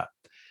around that.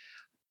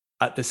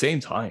 At the same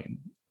time,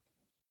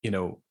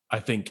 I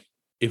think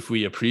if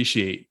we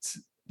appreciate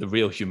the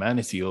real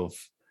humanity of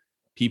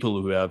people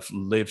who have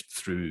lived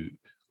through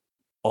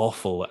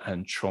awful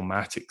and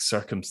traumatic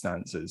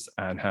circumstances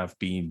and have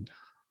been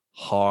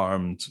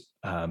harmed,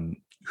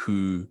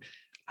 who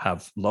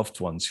have loved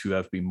ones who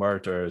have been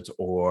murdered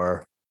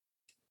or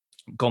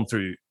gone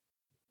through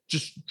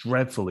just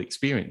dreadful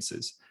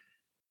experiences,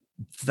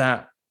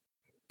 that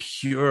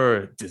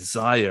pure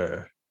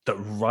desire that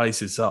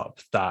rises up,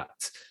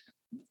 that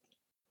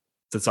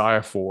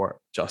desire for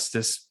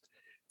justice,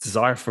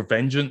 desire for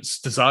vengeance,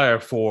 desire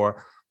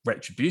for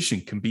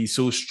retribution can be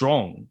so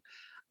strong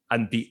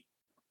and be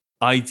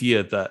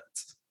idea that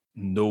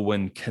no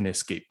one can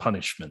escape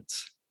punishment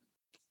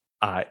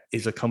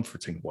is a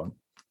comforting one.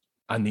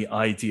 And the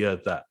idea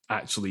that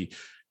actually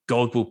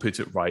God will put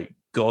it right,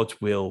 God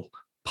will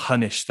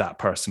punish that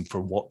person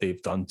for what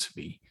they've done to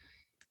me,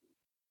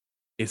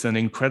 is an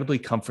incredibly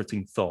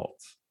comforting thought,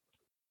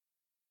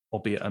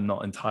 albeit I'm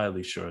not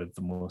entirely sure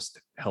the most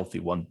healthy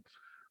one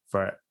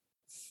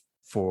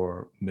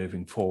for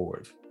moving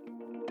forward.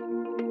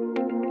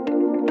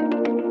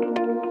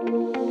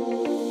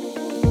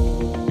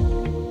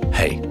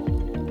 Hey,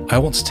 I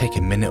want to take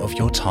a minute of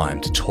your time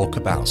to talk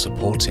about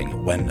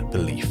supporting When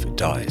Belief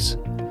Dies.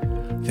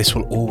 This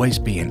will always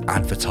be an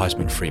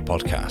advertisement-free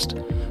podcast,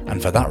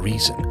 and for that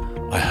reason,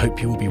 I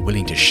hope you will be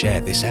willing to share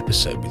this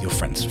episode with your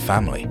friends and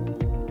family.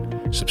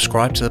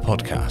 Subscribe to the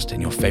podcast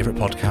in your favourite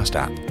podcast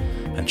app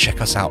and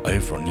check us out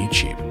over on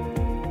YouTube.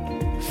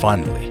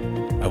 Finally,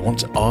 I want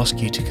to ask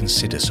you to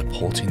consider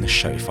supporting the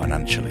show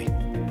financially.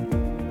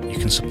 You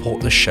can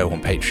support the show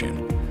on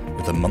Patreon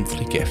with a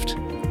monthly gift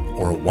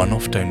or a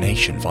one-off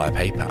donation via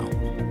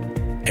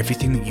PayPal.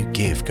 Everything that you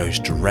give goes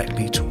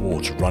directly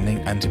towards running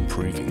and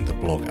improving the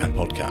blog and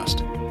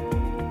podcast.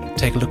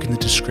 Take a look in the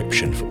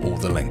description for all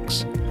the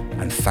links,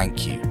 and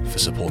thank you for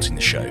supporting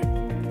the show.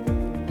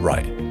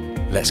 Right,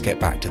 let's get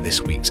back to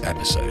this week's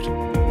episode.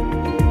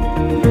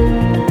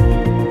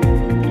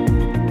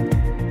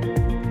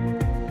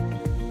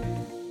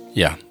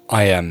 Yeah,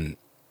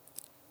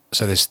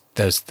 so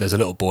there's a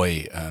little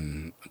boy,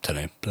 I don't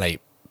know,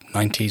 late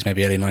 90s,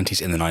 maybe early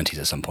 90s, in the 90s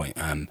at some point,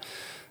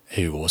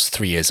 who was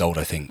 3 years old,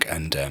 I think,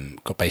 and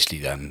got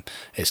basically,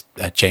 it's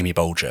Jamie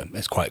Bolger.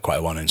 It's quite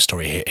a well-known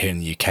story here in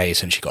the UK.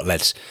 Essentially got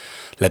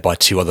led by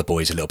two other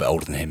boys a little bit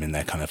older than him in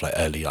their kind of like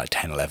early, like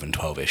 10, 11,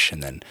 12-ish,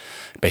 and then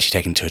basically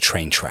taken to a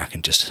train track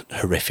and just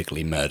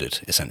horrifically murdered,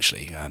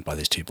 essentially, by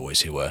these two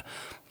boys who were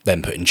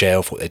then put in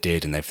jail for what they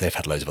did, and they've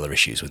had loads of other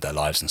issues with their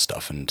lives and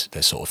stuff, and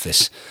there's sort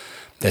of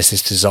there's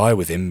this desire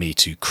within me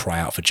to cry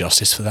out for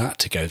justice for that,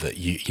 to go that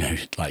you know,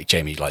 like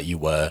Jamie, like you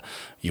were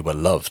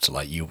loved,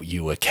 like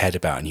you were cared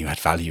about, and you had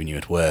value and you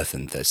had worth,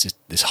 and there's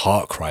this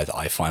heart cry that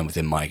I find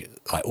within my,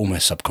 like,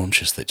 almost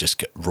subconscious, that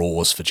just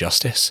roars for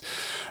justice,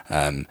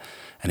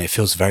 and it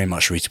feels very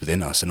much rooted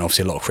within us. And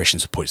obviously a lot of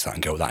Christians would point to that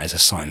and go, well, that is a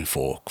sign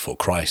for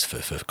Christ,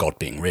 for God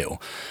being real.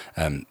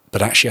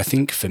 But actually I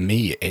think for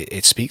me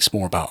it speaks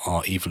more about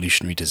our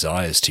evolutionary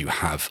desires to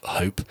have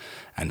hope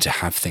and to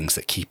have things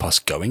that keep us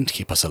going, to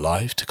keep us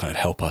alive, to kind of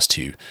help us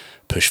to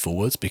push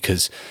forwards,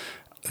 because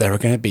there are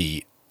going to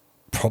be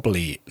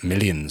probably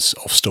millions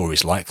of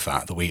stories like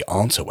that we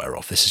aren't aware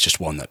of. This is just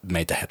one that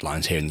made the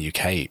headlines here in the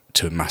UK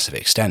to a massive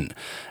extent.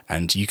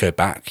 And you go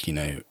back,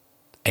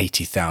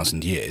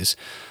 80,000 years,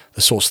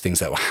 the sorts of things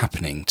that were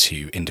happening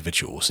to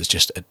individuals is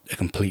just a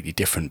completely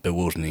different,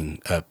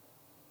 bewildering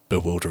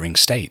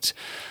state.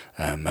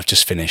 I've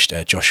just finished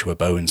Joshua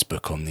Bowen's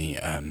book on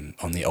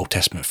the Old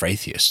Testament for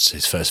atheists,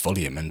 his first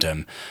volume,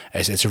 and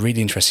it's a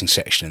really interesting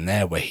section in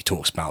there where he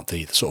talks about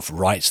the sort of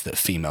rights that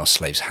female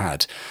slaves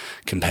had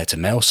compared to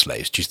male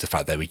slaves, due to the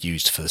fact they were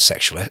used for the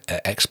sexual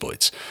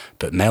exploits,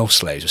 but male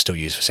slaves are still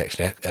used for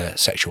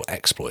sexual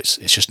exploits.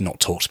 It's just not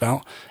talked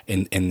about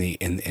in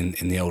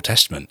the Old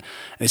Testament,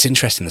 and it's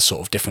interesting the sort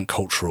of different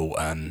cultural,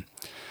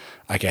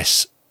 I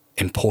guess,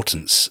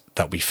 importance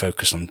that we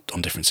focus on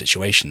different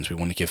situations. We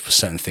want to give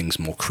certain things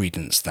more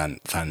credence than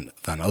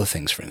other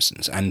things, for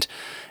instance. And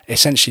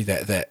essentially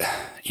that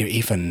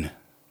even,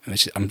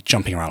 I'm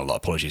jumping around a lot,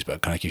 apologies, but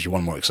it kind of gives you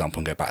one more example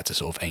and go back to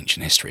sort of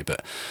ancient history.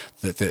 But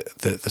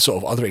the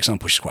sort of other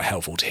example which is quite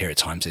helpful to hear at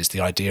times is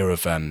the idea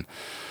of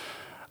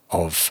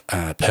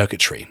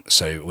purgatory.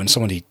 So when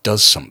somebody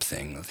does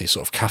something, the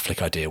sort of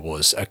Catholic idea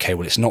was, okay,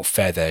 well, it's not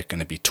fair they're going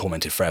to be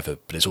tormented forever,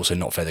 but it's also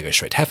not fair they go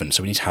straight to heaven.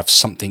 So we need to have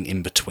something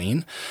in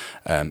between.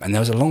 And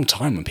there was a long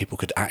time when people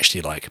could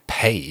actually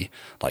pay,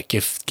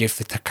 give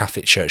the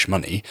Catholic Church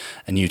money,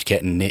 and you'd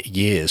get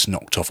years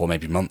knocked off, or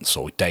maybe months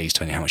or days,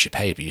 depending on how much you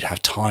paid, but you'd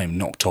have time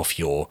knocked off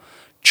your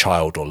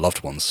child or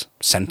loved one's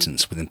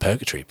sentence within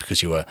purgatory,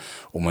 because you were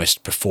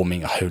almost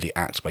performing a holy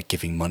act by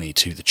giving money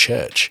to the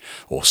church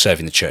or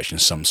serving the church in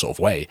some sort of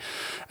way.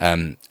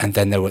 And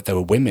then there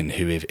were women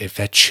who, if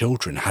their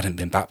children hadn't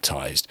been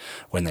baptized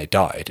when they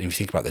died, and if you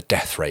think about the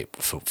death rate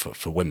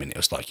for women, it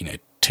was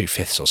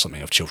 2/5 or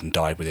something of children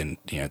died within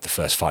the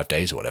first 5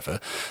 days or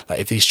whatever.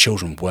 If these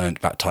children weren't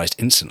baptized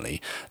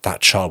instantly, that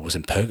child was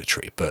in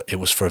purgatory. But it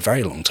was for a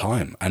very long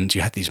time, and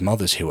you had these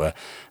mothers who were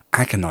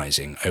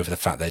agonizing over the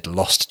fact they'd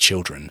lost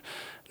children.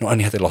 Not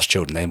only had they lost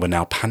children, they were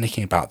now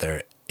panicking about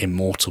their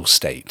immortal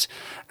state,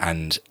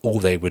 and all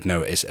they would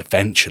know is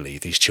eventually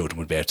these children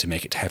would be able to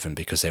make it to heaven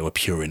because they were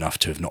pure enough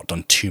to have not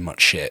done too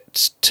much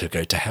shit to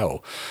go to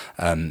hell.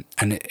 And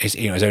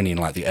it was only in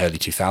the early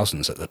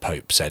 2000s that the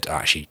Pope said,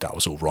 actually, that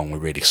was all wrong, we're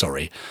really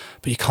sorry.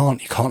 But you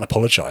can't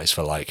apologize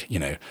for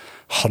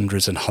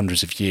hundreds and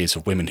hundreds of years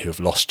of women who have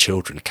lost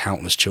children,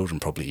 countless children.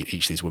 Probably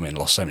each of these women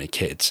lost so many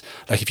kids.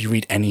 If you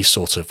read any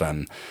sort of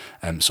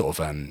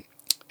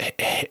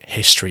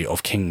history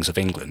of kings of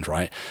England,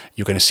 right,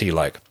 you're going to see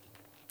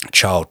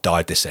child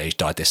died this age,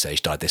 died this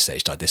age, died this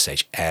age, died this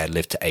age, heir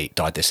lived to 8,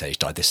 died this age,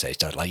 died this age,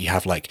 died. Like, you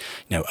have, like,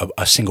 you know,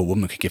 a single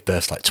woman could give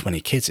birth to like 20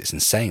 kids. It's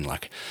insane.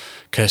 Like,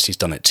 Kirsty's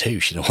done it too.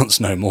 She wants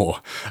no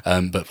more.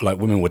 But like,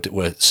 women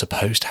were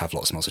supposed to have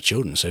lots and lots of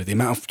children. So the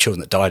amount of children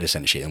that died,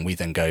 essentially, and we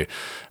then go,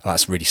 oh,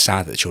 that's really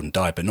sad that the children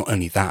died. But not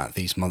only that,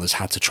 these mothers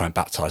had to try and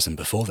baptize them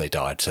before they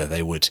died, so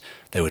they would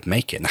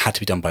make it. And it had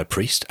to be done by a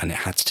priest, and it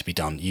had to be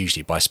done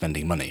usually by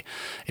spending money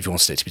if you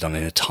wanted it to be done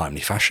in a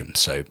timely fashion.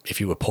 So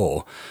if you were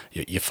poor,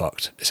 you're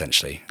fucked,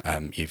 essentially.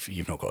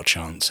 You've not got a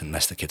chance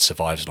unless the kid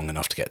survives long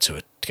enough to get to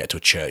a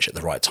church at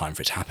the right time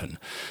for it to happen.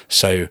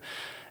 So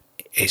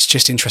it's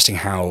just interesting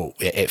how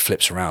it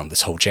flips around.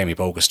 This whole Jamie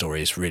Bulger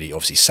story is really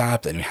obviously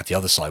sad, but then we have the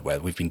other side where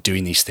we've been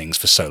doing these things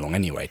for so long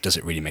anyway. Does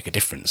it really make a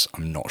difference?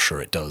 I'm not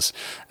sure it does.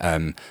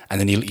 And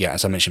then,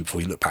 as I mentioned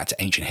before, you look back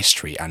to ancient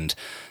history and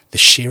the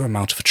sheer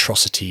amount of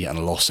atrocity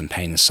and loss and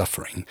pain and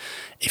suffering.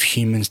 If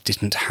humans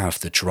didn't have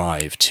the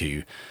drive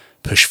to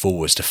push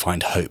forwards, to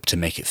find hope, to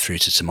make it through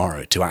to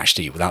tomorrow, to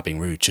actually, without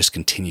being rude, just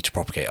continue to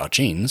propagate our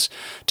genes,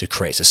 to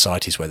create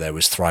societies where there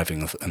was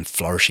thriving and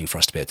flourishing for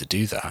us to be able to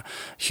do that,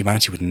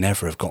 humanity would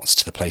never have got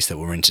to the place that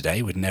we're in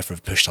today. We'd never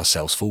have pushed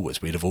ourselves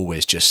forwards. We'd have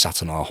always just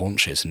sat on our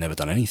haunches and never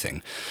done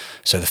anything.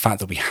 So the fact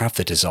that we have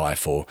the desire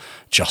for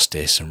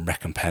justice and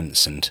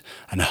recompense and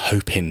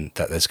hoping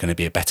that there's going to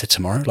be a better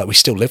tomorrow, like, we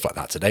still live like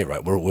that today,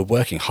 right? We're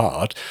working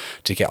hard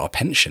to get our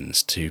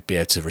pensions, to be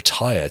able to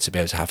retire, to be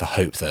able to have a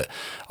hope that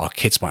our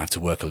kids might have to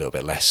work a little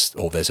bit less,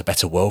 or there's a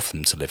better world for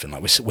them to live in.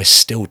 Like, we're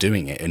still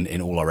doing it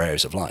in all our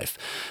areas of life,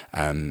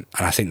 and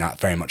I think that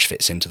very much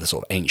fits into the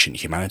sort of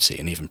ancient humanity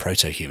and even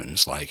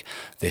proto-humans, like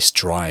this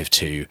drive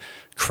to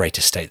create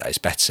a state that is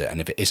better,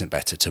 and if it isn't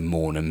better, to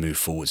mourn and move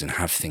forwards and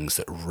have things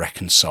that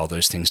reconcile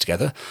those things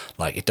together.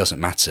 Like, it doesn't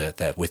matter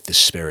that with the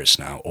spirits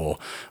now, or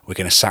we're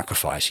going to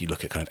sacrifice, you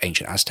look at kind of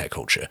ancient Aztec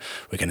culture,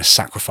 we're going to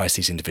sacrifice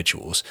these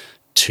individuals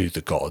to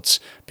the gods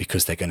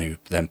because they're going to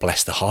then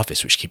bless the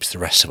harvest, which keeps the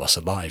rest of us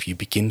alive. You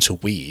begin to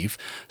weave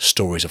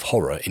stories of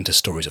horror into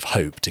stories of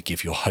hope to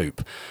give your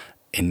hope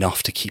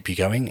enough to keep you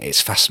going.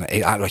 It's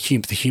fascinating.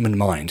 The human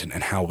mind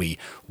and how we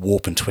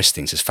warp and twist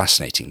things is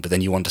fascinating. But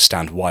then you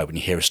understand why when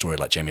you hear a story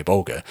like Jamie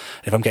Bulger.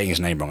 If I'm getting his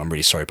name wrong, I'm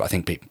really sorry, but I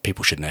think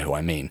people should know who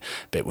I mean.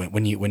 But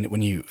when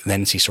you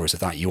then see stories of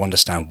that, you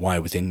understand why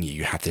within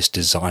you have this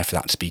desire for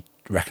that to be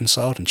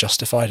reconciled and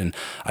justified. And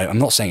I'm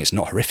not saying it's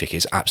not horrific,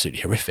 it's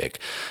absolutely horrific.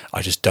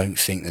 I just don't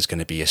think there's going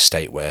to be a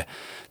state where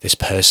this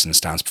person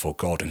stands before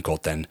God and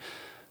God then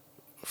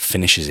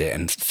finishes it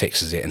and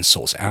fixes it and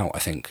sorts it out. I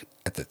think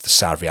the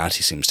sad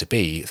reality seems to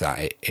be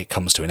that it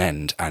comes to an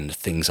end and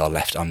things are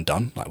left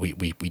undone. Like,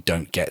 we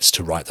don't get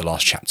to write the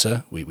last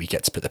chapter. We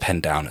get to put the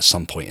pen down at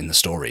some point in the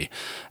story,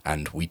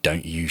 and we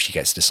don't usually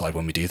get to decide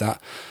when we do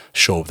that.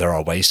 Sure, there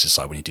are ways to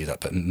decide when you do that,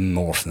 but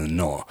more often than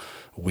not,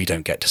 we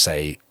don't get to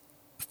say,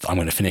 I'm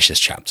going to finish this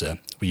chapter.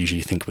 We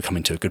usually think we're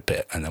coming to a good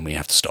bit, and then we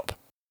have to stop.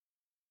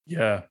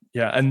 Yeah,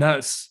 and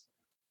that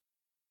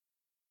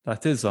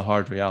is a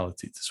hard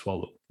reality to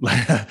swallow.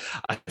 I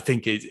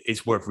think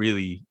it's worth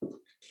really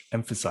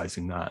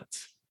emphasizing that,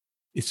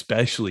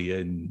 especially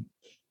in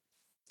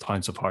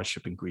times of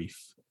hardship and grief.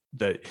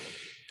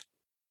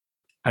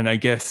 And I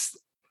guess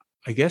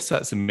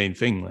that's the main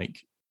thing, like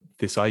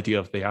this idea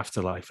of the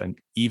afterlife, and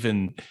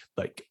even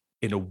like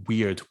in a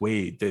weird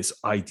way, this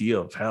idea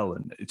of hell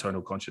and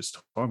eternal conscious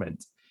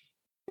torment.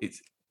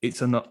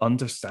 It's an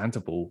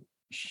understandable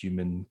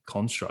human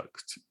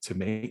construct to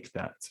make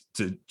that,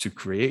 to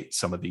create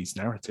some of these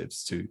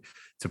narratives, to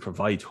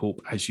provide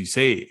hope, as you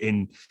say.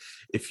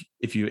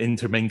 If you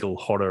intermingle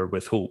horror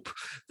with hope,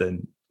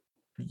 then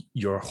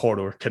your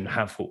horror can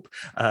have hope.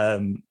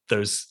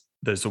 There's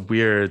a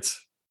weird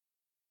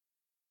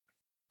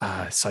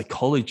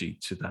psychology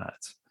to that,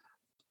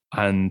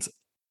 and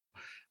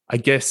I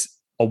guess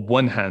on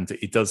one hand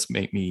it does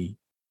make me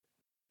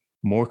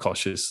more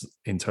cautious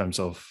in terms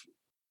of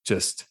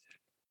just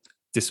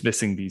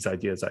dismissing these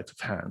ideas out of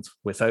hand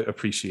without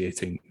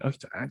appreciating,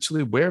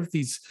 actually, where have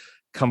these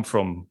come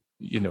from?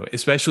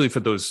 Especially for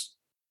those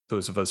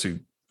of us who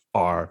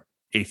are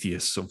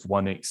atheists of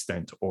one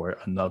extent or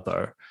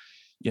another.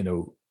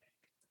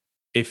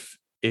 If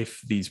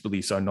these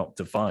beliefs are not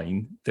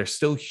divine, they're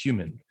still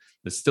human.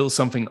 There's still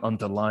something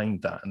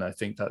underlying that, and I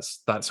think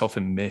that's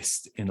often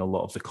missed in a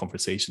lot of the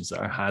conversations that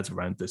are had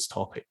around this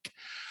topic.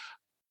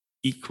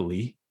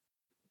 Equally,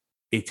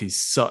 it is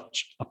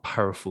such a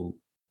powerful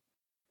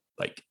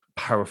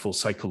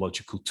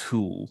psychological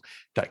tool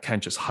that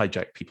can just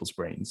hijack people's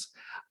brains.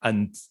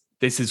 And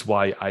this is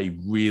why I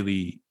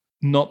really,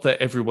 not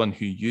that everyone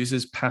who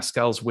uses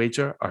Pascal's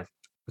wager are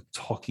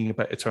talking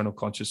about eternal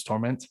conscious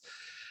torment,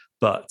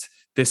 but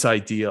this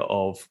idea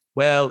of,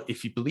 well,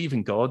 if you believe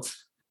in God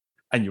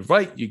and you're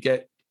right, you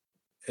get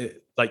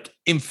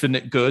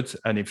infinite good,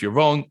 and if you're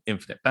wrong,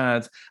 infinite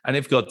bad. And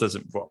if God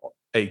doesn't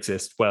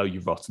exist, well, you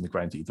rot in the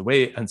ground either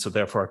way, and so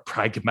therefore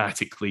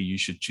pragmatically you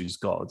should choose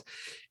God.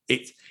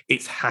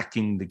 It's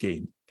hacking the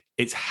game.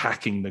 It's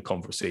hacking the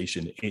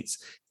conversation. It's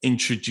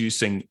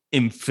introducing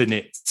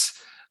infinite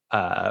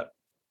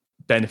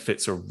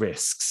benefits or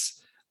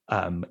risks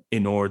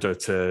in order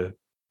to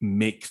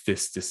make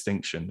this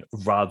distinction,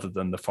 rather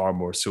than the far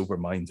more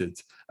sober-minded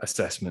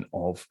assessment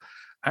of,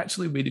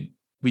 actually,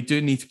 we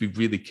do need to be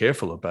really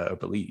careful about our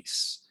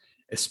beliefs,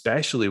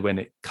 especially when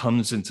it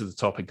comes into the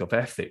topic of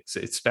ethics,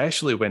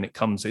 especially when it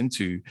comes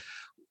into,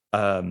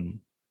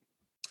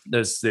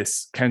 there's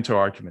this counter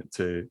argument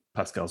to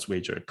Pascal's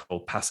wager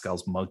called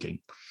Pascal's mugging,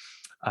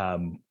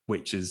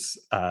 which is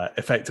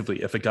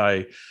effectively if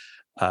a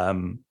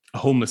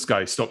homeless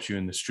guy stops you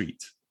in the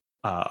street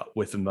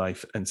with a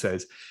knife and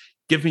says,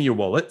 "Give me your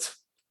wallet,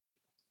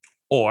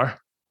 or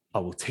I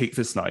will take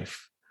this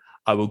knife,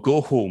 I will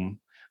go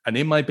home, and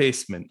in my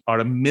basement are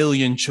 1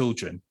 million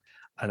children,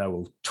 and I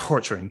will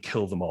torture and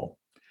kill them all."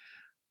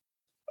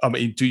 I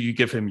mean, do you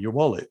give him your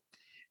wallet?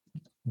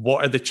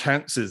 What are the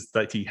chances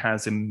that he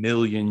has 1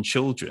 million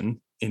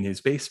children in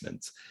his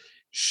basement?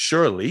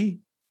 Surely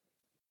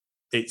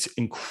it's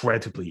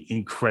incredibly,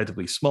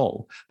 incredibly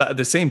small. But at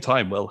the same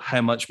time, well,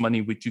 how much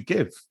money would you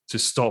give to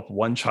stop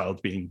one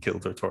child being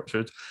killed or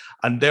tortured?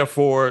 And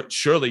therefore,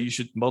 surely you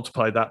should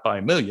multiply that by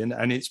 1 million,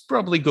 and it's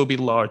probably going to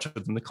be larger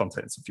than the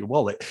contents of your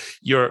wallet.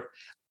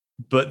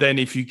 But then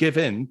if you give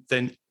in,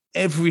 then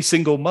every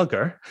single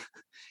mugger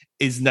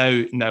is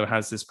now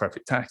has this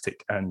perfect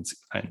tactic, and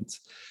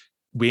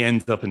we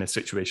end up in a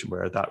situation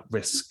where that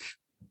risk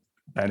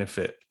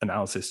benefit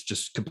analysis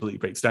just completely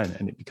breaks down,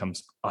 and it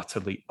becomes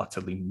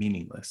utterly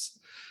meaningless.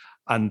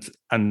 And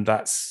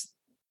that's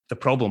the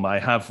problem I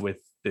have with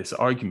this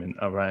argument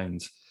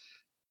around,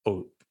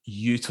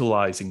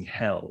 utilizing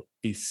hell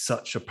is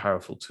such a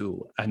powerful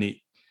tool, and it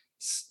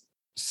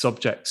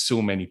subjects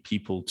so many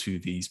people to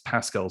these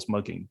Pascal's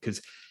mugging,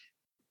 because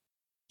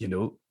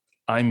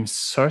I'm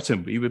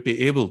certain we would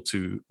be able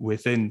to,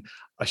 within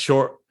a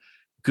short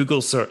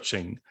Google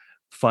searching,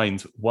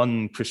 find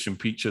one Christian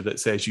preacher that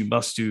says you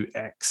must do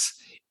X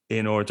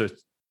in order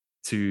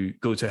to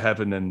go to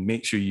heaven and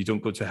make sure you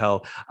don't go to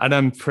hell. And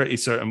I'm pretty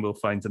certain we'll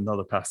find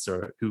another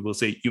pastor who will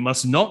say you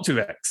must not do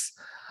X.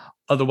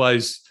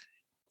 Otherwise,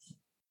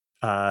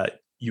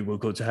 you will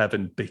go to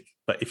heaven.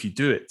 But if you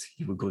do it,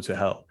 you will go to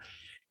hell.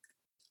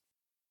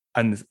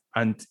 And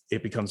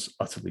it becomes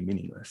utterly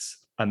meaningless.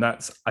 And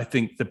that's, I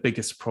think, the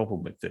biggest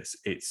problem with this.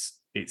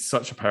 It's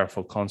such a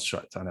powerful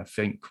construct, and I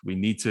think we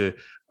need to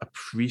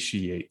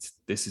appreciate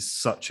this is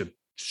such a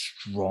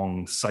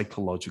strong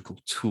psychological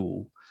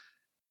tool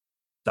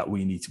that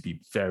we need to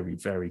be very,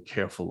 very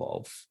careful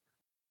of,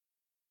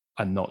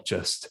 and not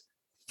just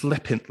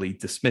flippantly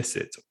dismiss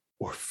it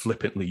or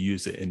flippantly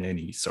use it in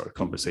any sort of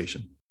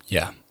conversation.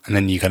 Yeah. And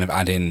then you kind of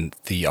add in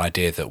the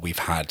idea that we've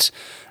had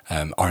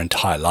our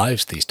entire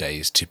lives these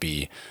days to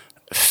be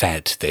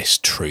fed this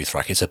truth.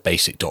 Like, it's a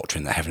basic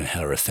doctrine that heaven and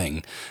hell are a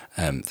thing.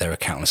 There are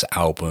countless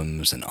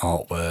albums and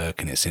artwork,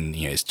 and it's in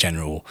it's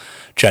general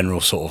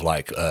sort of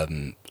like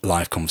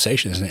live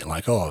conversation, isn't it?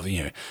 Like,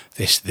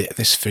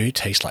 this food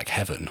tastes like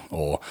heaven,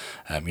 or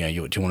do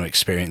you want to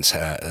experience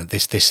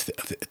this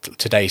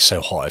today's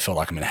so hot I feel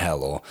like I'm in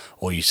hell,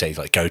 or you say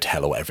like go to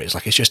hell or whatever. It's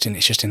like it's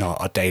just in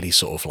our daily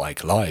sort of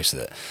like lives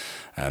that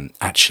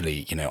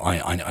actually,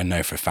 I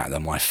know for a fact that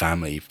my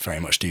family very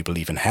much do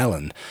believe in hell,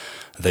 and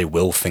they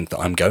will think that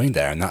I'm going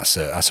there, and that's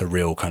a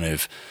real kind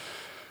of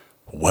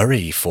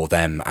worry for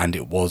them, and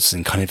it was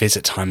and kind of is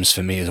at times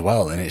for me as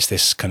well. And it's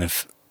this kind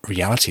of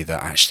reality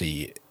that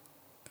actually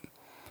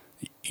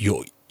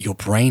your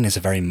brain is a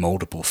very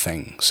moldable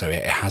thing, so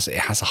it has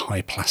a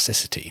high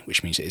plasticity,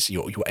 which means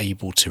you're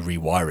able to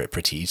rewire it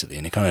pretty easily.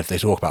 And they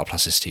talk about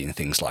plasticity in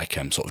things like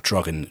sort of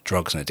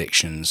drugs and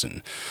addictions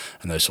and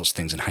those sorts of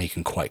things, and how you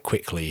can quite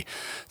quickly,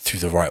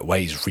 through the right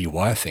ways,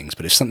 rewire things.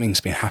 But if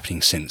something's been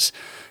happening since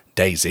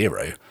day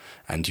zero,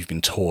 and you've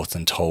been taught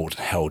and told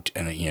and held,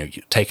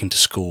 and taken to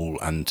school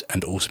and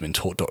also been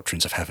taught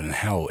doctrines of heaven and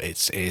hell,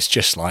 it's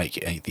just like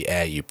the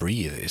air you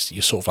breathe.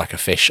 You're sort of like a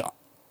fish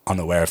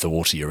unaware of the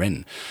water you're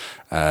in,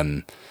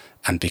 and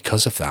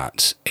because of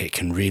that, it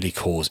can really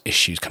cause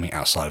issues coming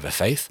outside of a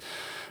faith.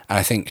 And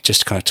I think,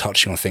 just kind of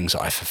touching on things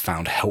that I've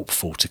found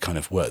helpful to kind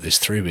of work this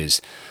through,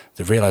 is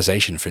the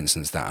realization, for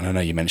instance, that, and I know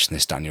you mentioned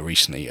this, Daniel,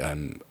 recently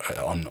on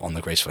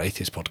the Graceful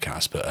Atheist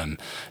podcast, but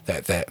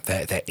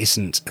there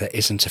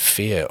isn't a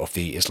fear of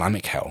the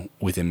Islamic hell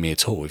within me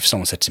at all. If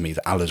someone said to me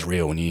that Allah's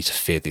real and you need to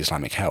fear the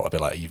Islamic hell, I'd be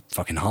like, are you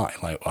fucking high?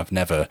 Like, I've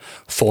never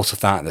thought of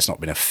that. There's not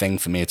been a thing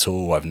for me at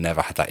all. I've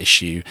never had that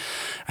issue.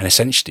 And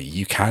essentially,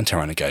 you can turn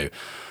around and go,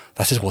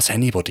 that is what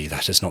anybody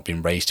that has not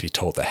been raised to be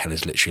told that hell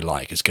is literally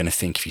like is going to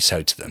think if you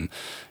said to them,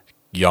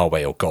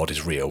 Yahweh or God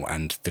is real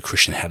and the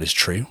Christian hell is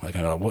true. Like,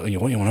 what are you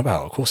on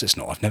about? Of course it's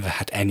not. I've never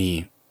had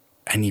any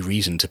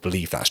reason to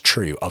believe that's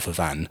true other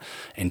than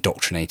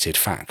indoctrinated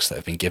facts that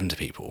have been given to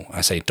people. I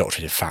say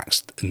indoctrinated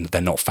facts,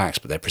 they're not facts,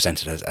 but they're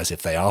presented as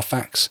if they are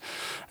facts.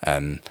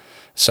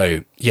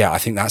 So yeah, I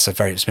think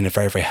it's been a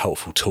very, very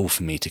helpful tool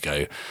for me to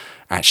go,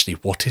 actually,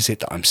 what is it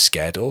that I'm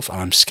scared of?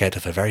 And I'm scared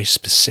of a very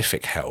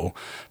specific hell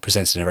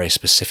presented in a very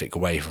specific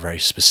way for a very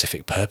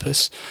specific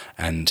purpose.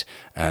 And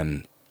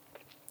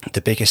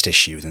the biggest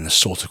issue within the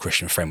sort of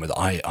Christian framework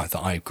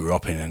that I grew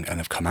up in and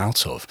have come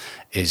out of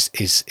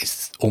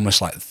is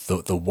almost like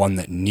the one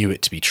that knew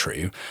it to be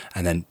true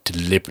and then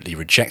deliberately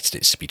rejected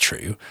it to be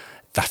true.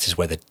 That is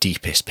where the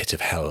deepest pit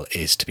of hell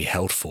is to be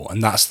held for,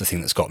 and that's the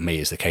thing that's got me.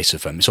 Is the case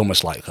of it's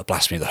almost like a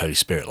blasphemy of the Holy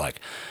Spirit. Like,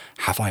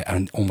 have I?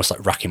 And almost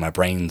like racking my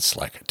brains.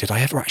 Like, did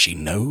I ever actually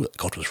know that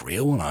God was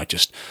real, and I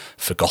just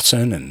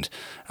forgotten? And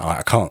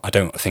I can't. I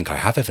don't think I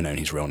have ever known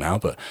He's real now.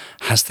 But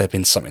has there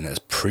been something that's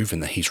proven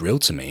that He's real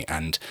to me,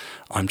 and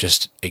I'm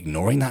just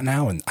ignoring that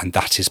now? And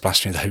that is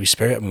blasphemy of the Holy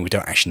Spirit. I mean, we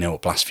don't actually know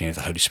what blasphemy of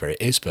the Holy Spirit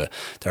is, but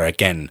there are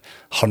again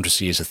hundreds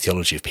of years of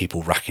theology of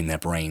people racking their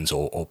brains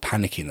or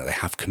panicking that they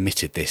have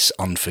committed this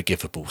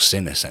unforgivable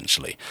sin,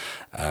 essentially.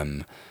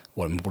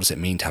 What does it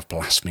mean to have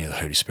blasphemy of the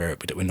Holy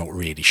Spirit? We're not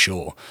really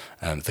sure.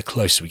 The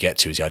closer we get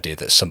to is the idea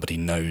that somebody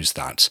knows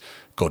that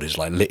God is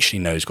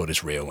literally knows God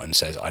is real and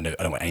says, I don't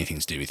want anything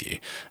to do with you.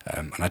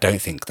 And I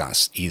don't think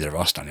that's either of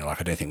us, Daniel.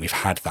 Like, I don't think we've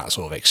had that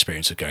sort of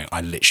experience of going,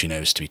 I literally know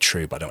this to be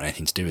true, but I don't want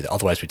anything to do with it.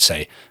 Otherwise we'd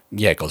say,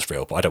 yeah, God's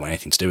real, but I don't want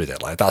anything to do with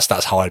it. Like,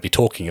 that's how I'd be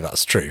talking if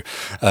that's true.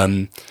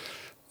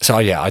 So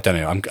yeah, I don't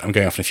know. I'm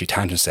going off on a few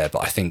tangents there,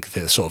 but I think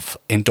the sort of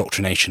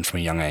indoctrination from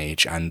a young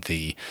age and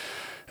the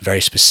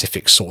very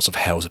specific sorts of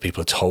hells that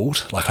people are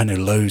told. Like, I know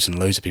loads and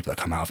loads of people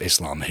that come out of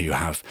Islam who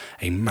have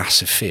a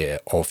massive fear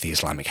of the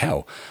Islamic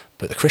hell,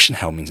 but the Christian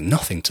hell means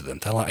nothing to them.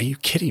 They're like, "Are you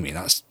kidding me?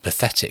 That's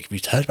pathetic. Have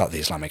you heard about the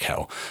Islamic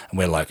hell?" And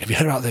we're like, "Have you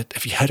heard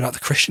about the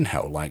Christian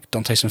hell? Like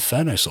Dante's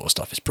Inferno sort of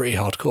stuff. It's pretty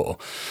hardcore."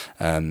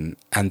 And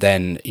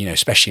then,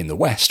 especially in the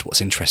West, what's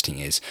interesting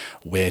is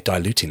we're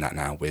diluting that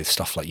now with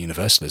stuff like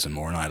universalism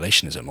or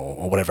annihilationism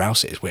or whatever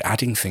else it is. We're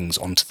adding things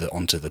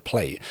onto the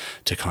plate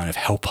to kind of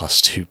help us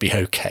to be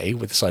okay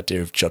with this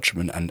idea of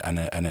judgment and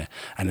an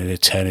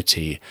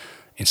eternity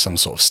in some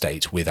sort of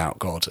state without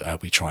God.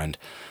 We try and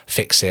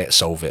fix it,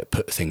 solve it,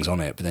 put things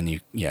on it, but then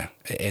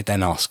it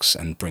then asks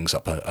and brings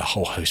up a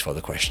whole host of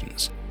other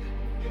questions.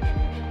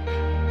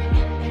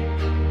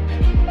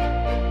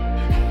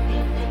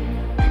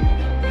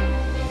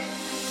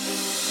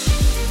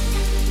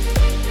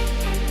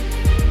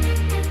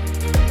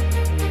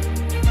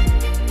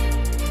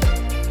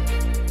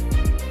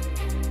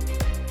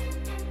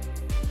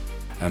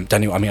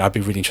 Daniel, I mean, I'd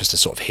be really interested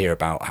to sort of hear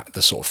about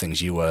the sort of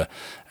things you were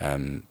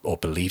or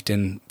believed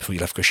in before you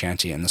left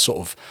Christianity, and the sort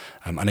of,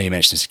 I know you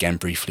mentioned this again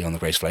briefly on the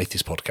Graceful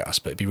Atheist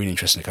podcast, but it'd be really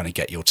interesting to kind of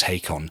get your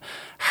take on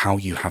how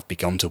you have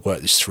begun to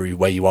work this through,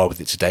 where you are with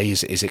it today.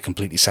 Is it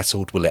completely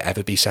settled? Will it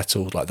ever be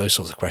settled? Like, those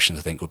sorts of questions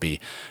I think would be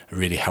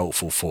really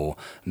helpful for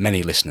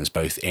many listeners,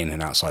 both in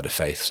and outside of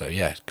faith. So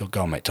yeah,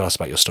 go on, mate. Tell us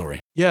about your story.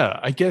 Yeah,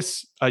 I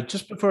guess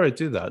just before I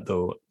do that,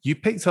 though, you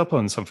picked up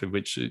on something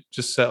which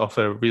just set off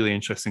a really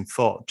interesting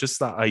thought. Just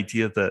that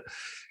idea that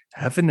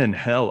heaven and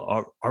hell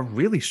are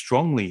really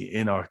strongly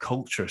in our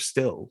culture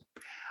still.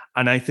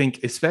 And I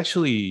think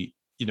especially,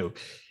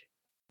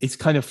 it's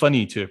kind of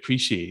funny to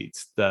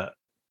appreciate that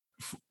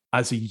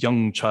as a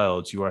young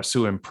child, you are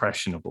so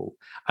impressionable.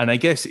 And I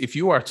guess if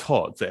you are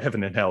taught that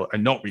heaven and hell are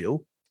not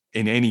real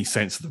in any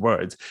sense of the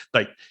word,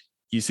 like,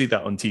 you see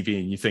that on TV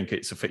and you think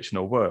it's a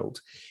fictional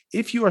world.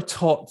 If you are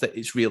taught that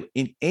it's real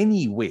in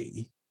any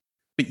way,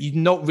 but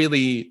you're not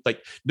really,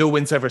 like, no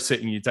one's ever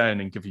sitting you down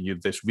and giving you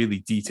this really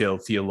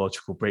detailed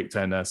theological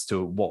breakdown as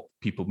to what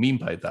people mean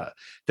by that,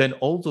 then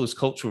all those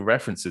cultural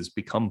references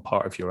become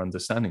part of your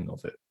understanding of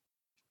it.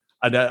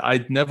 And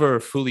I'd never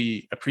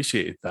fully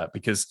appreciated that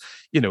because,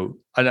 and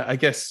I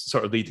guess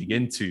sort of leading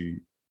into,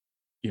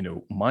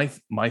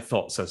 my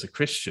thoughts as a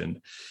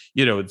Christian,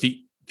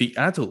 the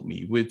adult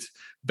me would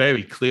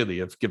very clearly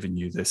have given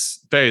you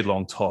this very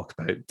long talk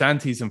about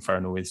Dante's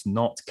Inferno is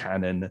not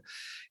canon.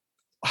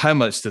 How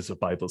much does the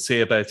Bible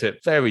say about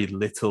it? Very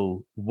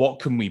little. What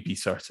can we be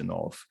certain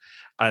of?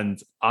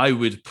 And I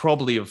would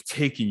probably have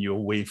taken you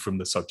away from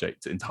the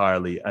subject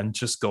entirely and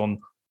just gone,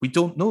 we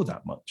don't know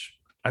that much.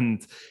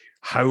 And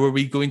how are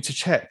we going to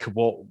check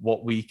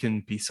what we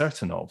can be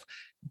certain of?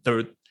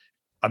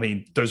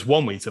 There's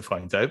one way to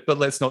find out, but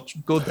let's not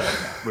go down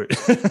that route.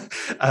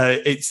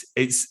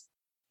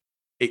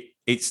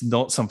 It's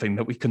not something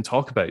that we can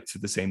talk about to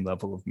the same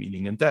level of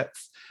meaning and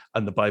depth.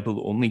 And the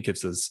Bible only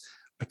gives us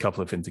a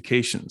couple of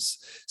indications.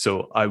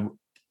 So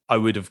I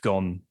would have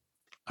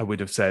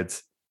said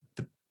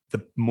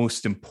the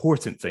most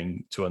important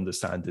thing to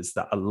understand is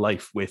that a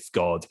life with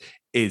God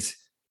is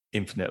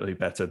infinitely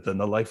better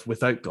than a life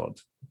without God,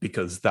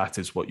 because that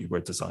is what you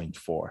were designed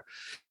for.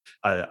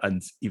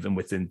 And even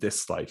within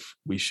this life,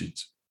 we should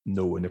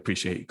know and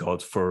appreciate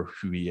God for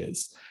who he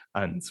is.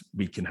 And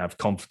we can have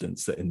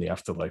confidence that in the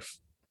afterlife,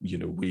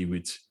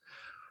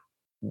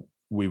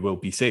 we will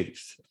be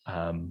saved.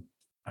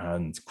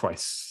 And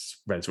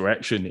Christ's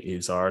resurrection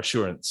is our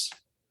assurance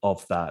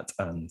of that,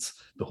 and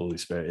the Holy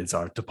Spirit is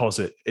our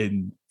deposit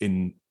in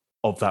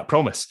of that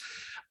promise.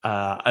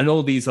 And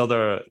all these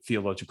other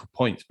theological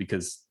points,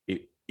 because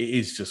it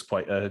is just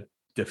quite a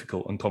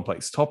difficult and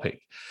complex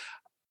topic.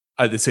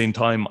 At the same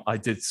time, I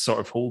did sort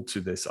of hold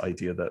to this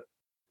idea that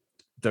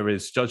there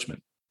is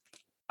judgment.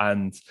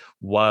 And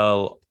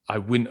while I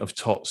wouldn't have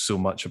taught so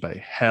much about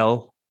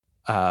hell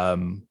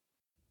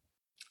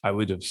I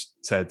would have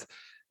said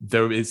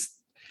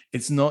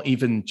it's not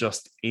even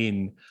just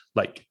in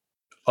like,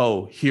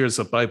 oh, here's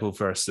a Bible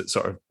verse that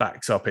sort of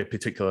backs up a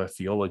particular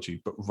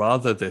theology, but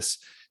rather this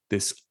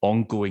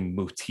ongoing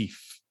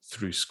motif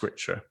through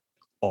scripture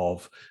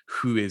of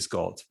who is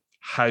God?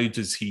 How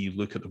does he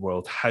look at the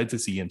world? How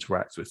does he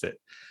interact with it?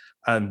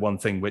 And one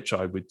thing which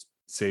I would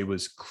say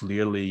was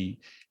clearly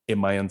in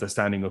my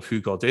understanding of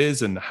who God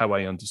is and how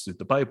I understood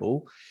the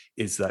Bible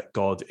is that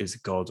God is a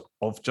God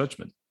of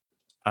judgment.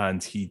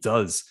 And he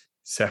does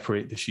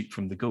separate the sheep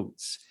from the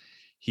goats.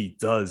 He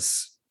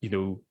does,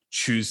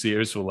 choose the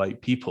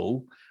Israelite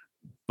people,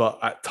 but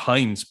at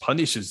times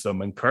punishes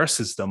them and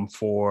curses them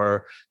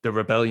for the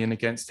rebellion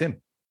against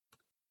him.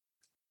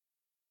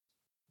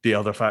 The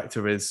other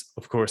factor is,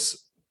 of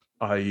course,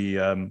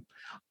 I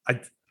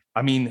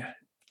mean,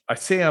 I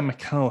say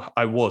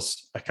I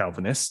was a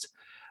Calvinist.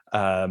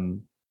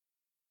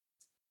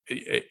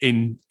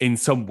 In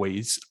some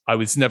ways, I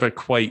was never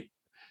quite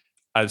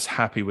as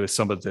happy with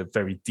some of the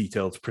very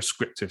detailed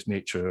prescriptive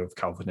nature of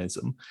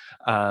Calvinism,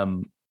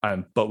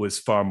 but was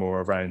far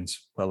more around,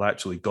 well,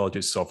 actually, God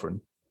is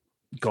sovereign.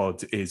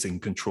 God is in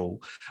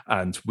control.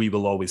 And we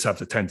will always have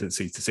the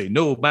tendency to say,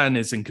 no, man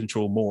is in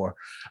control more,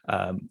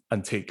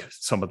 and take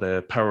some of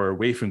the power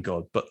away from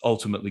God. But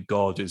ultimately,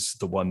 God is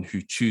the one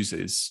who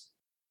chooses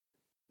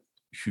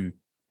who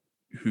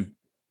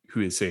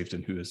is saved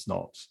and who is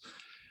not.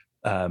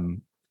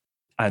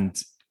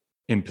 And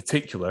in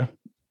particular,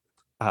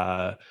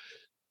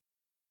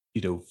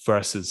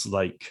 verses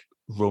like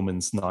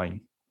Romans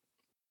 9,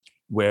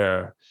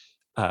 where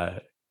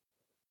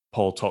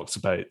Paul talks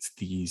about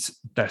these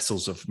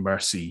vessels of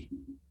mercy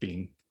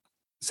being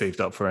saved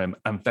up for him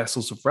and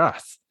vessels of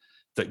wrath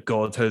that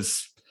God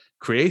has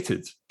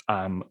created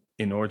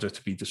in order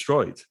to be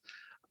destroyed.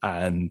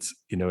 And,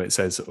 it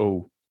says,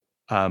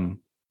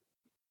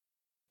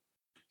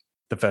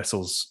 the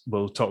vessels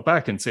will talk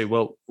back and say,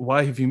 well,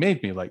 why have you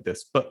made me like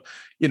this? But,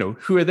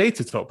 who are they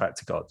to talk back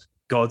to God?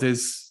 God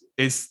is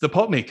the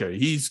pot maker.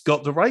 He's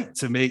got the right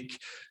to make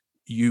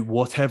you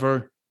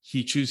whatever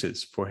he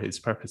chooses for his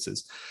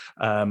purposes.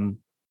 And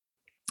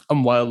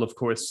while, of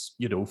course,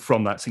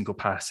 from that single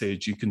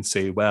passage, you can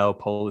say, well,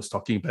 Paul is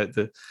talking about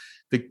the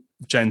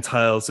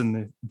Gentiles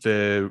and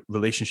the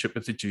relationship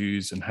with the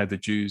Jews and how the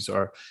Jews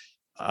are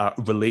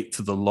relate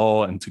to the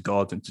law and to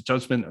God and to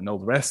judgment and all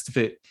the rest of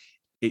it.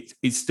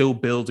 It's still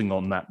building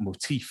on that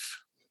motif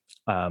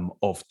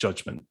of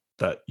judgment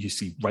that you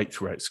see right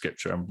throughout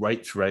Scripture and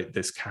right throughout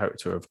this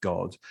character of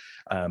God,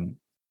 and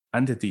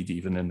indeed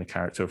even in the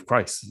character of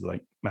Christ,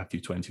 like Matthew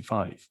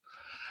 25.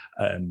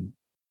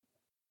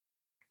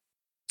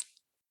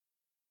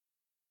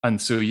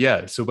 And so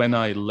when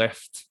I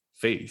left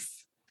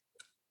faith,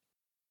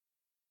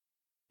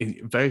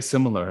 very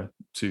similar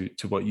to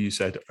what you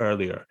said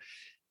earlier,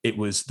 it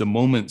was the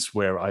moments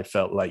where I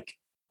felt like,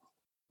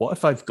 what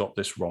if I've got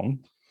this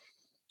wrong?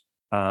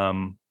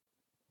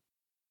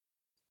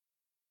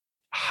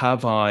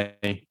 Have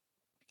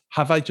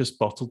I just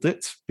bottled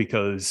it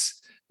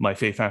because my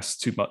faith asks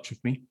too much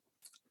of me?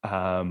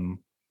 And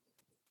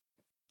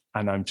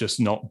I'm just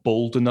not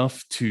bold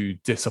enough to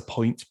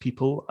disappoint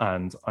people,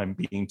 and I'm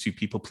being too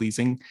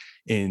people-pleasing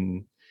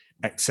in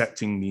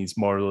accepting these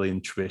moral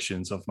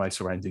intuitions of my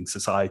surrounding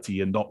society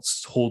and not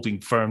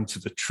holding firm to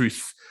the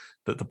truth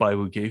that the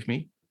Bible gave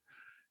me?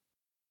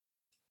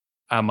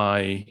 Am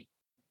I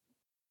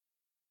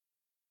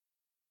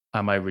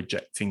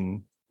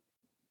rejecting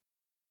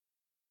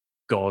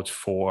God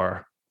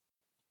for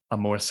a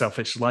more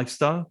selfish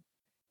lifestyle,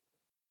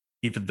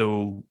 even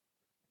though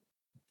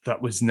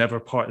that was never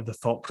part of the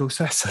thought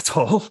process at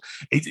all?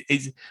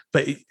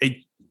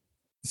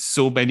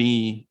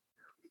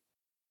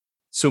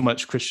 So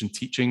much Christian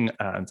teaching,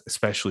 and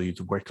especially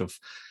the work of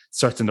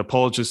certain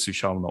apologists who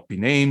shall not be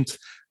named,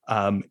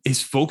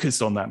 is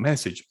focused on that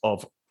message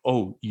of,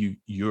 oh,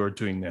 you're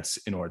doing this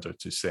in order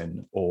to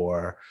sin,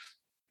 or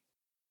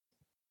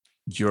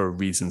your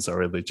reasons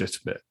are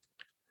illegitimate.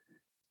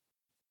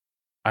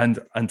 And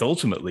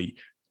ultimately,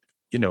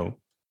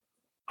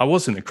 I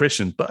wasn't a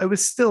Christian, but I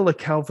was still a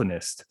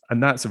Calvinist,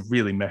 and that's a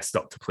really messed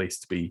up place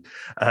to be,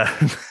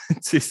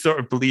 to sort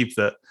of believe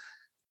that,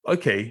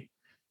 okay,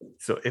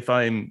 so if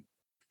I'm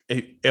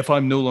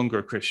no longer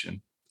a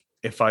Christian,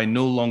 if I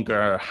no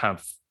longer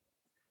have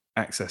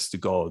access to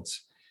God,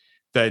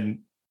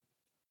 then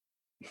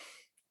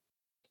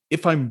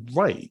if I'm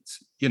right,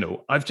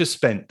 I've just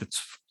spent the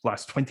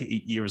last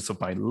 28 years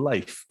of my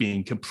life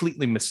being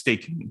completely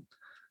mistaken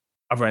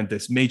around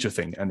this major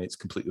thing, and it's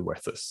completely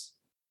worthless.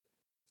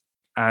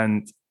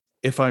 And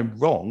if I'm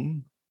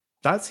wrong,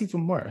 that's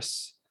even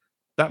worse.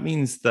 That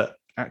means that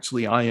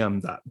actually I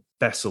am that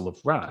vessel of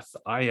wrath.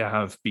 I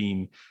have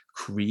been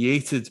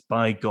created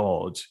by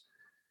God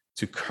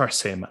to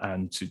curse him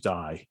and to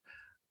die.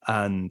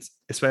 And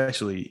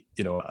especially,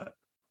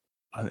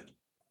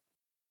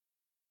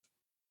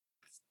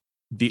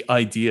 the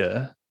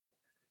idea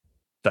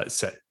that's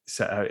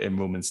set out in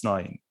Romans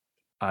 9,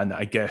 and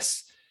I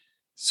guess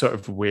sort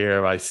of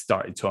where I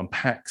started to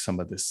unpack some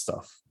of this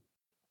stuff,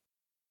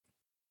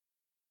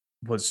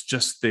 was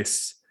just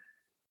this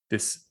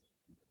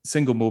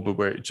single moment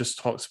where it just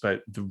talks about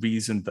the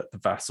reason that the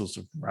vessels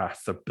of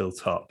wrath are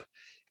built up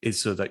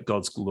is so that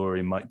God's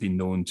glory might be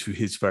known to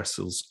his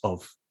vessels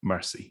of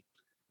mercy.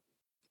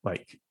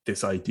 Like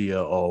this idea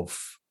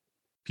of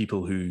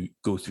people who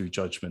go through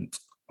judgment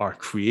are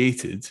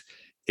created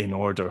in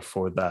order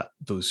for that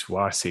those who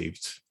are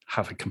saved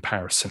have a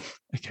comparison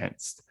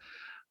against.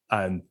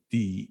 And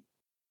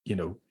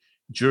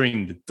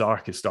during the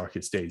darkest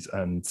days,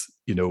 and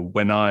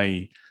when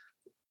I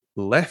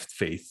left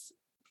faith,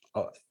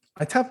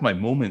 I'd have my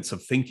moments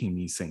of thinking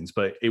these things,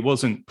 but it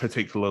wasn't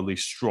particularly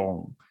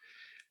strong.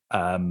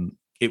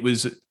 It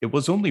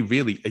was only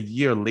really a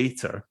year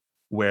later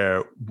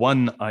where,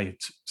 one, I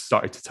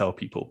started to tell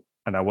people,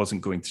 and I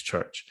wasn't going to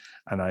church,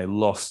 and I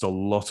lost a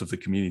lot of the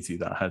community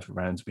that I had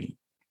around me.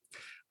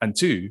 And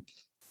two,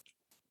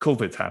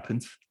 COVID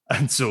happened.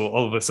 And so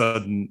all of a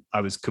sudden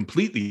I was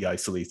completely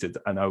isolated,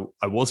 and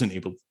I wasn't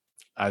able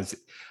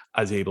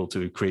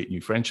to create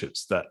new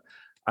friendships. That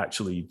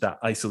actually, that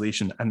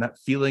isolation and that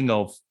feeling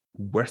of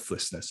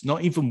worthlessness,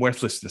 not even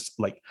worthlessness,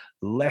 like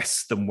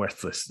less than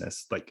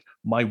worthlessness, like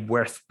my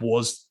worth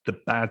was the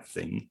bad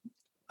thing,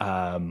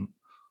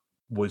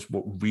 was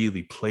what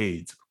really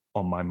played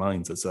on my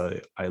mind as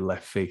I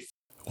left faith.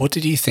 What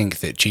did you think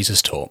that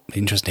Jesus taught?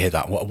 Interesting to hear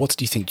that. What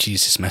did you think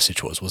Jesus'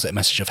 message was? Was it a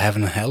message of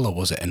heaven and hell, or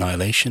was it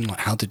annihilation?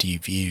 Like, how did you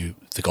view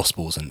the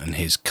Gospels and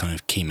his kind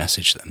of key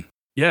message then?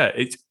 Yeah,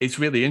 it's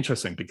really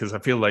interesting, because I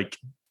feel like,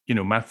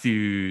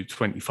 Matthew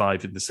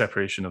 25 in the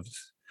separation of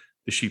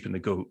the sheep and the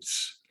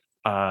goats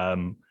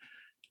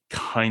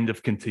kind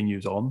of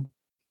continues on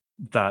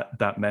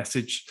that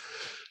message.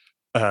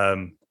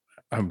 I'm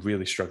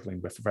really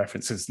struggling with the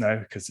references now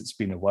because it's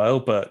been a while,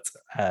 but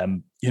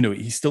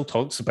he still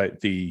talks about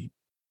the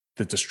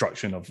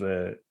destruction of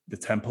the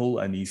temple,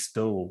 and he's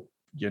still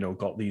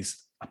got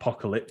these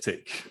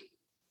apocalyptic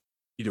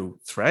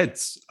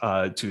threads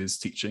to his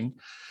teaching.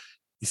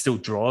 He still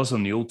draws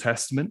on the Old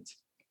Testament,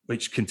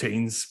 which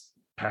contains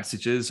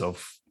passages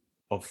of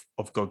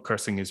God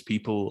cursing his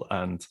people.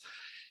 And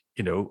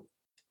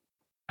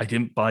I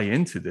didn't buy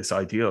into this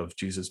idea of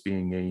Jesus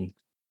being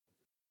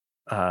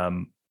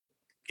a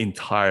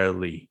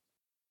entirely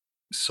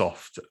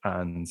soft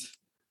and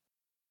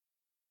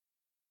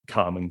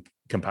calm and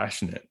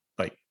compassionate.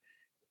 Like,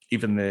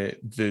 even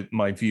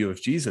my view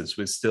of Jesus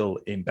was still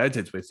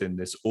embedded within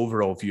this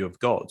overall view of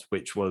God,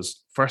 which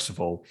was, first of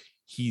all,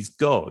 he's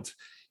God.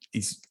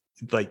 He's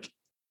like,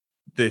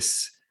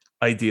 this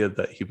idea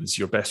that he was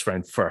your best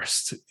friend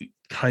first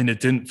kind of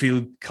didn't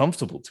feel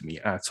comfortable to me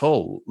at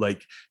all.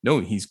 Like, no,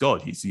 he's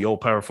God. He's the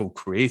all-powerful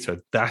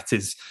creator.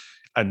 That's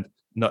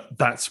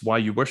why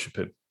you worship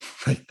him.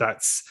 Like,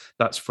 that's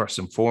first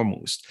and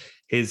foremost.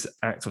 His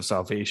act of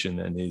salvation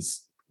and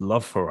his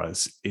love for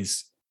us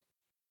is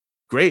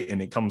great,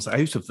 and it comes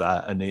out of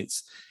that, and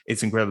it's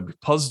incredibly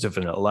positive,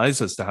 and it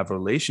allows us to have a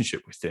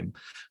relationship with him.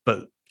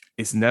 But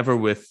it's never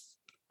without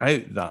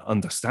that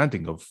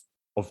understanding of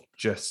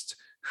just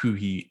who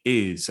he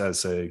is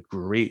as a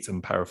great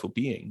and powerful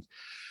being.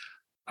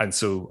 And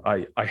so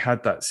I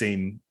had that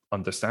same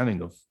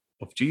understanding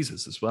of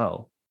Jesus as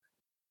well.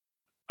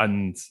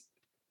 And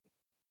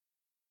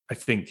I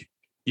think,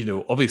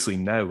 obviously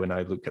now when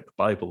I look at the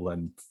Bible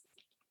and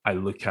I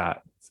look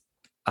at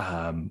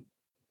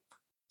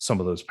some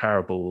of those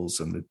parables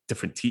and the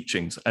different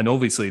teachings, and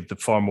obviously the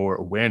far more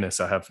awareness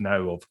I have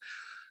now of,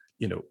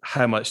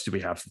 how much do we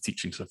have the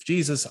teachings of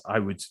Jesus, I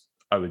would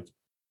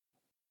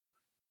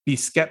be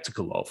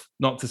skeptical of,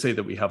 not to say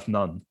that we have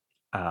none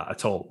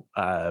at all,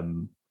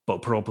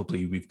 but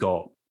probably we've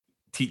got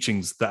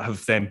teachings that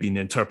have then been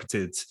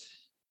interpreted,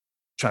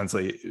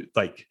 translated,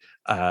 like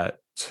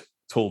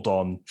told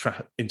on,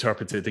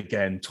 interpreted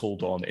again,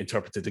 told on,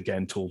 interpreted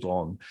again, told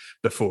on,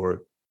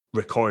 before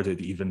recorded,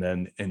 even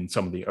then in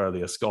some of the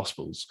earliest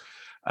Gospels.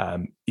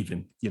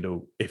 Even,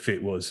 if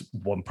it was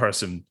one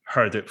person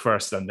heard it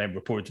first and then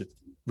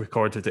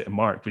recorded it in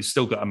Mark, we've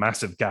still got a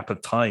massive gap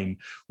of time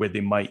where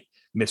they might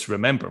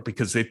misremember,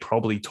 because they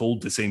probably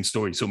told the same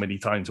story so many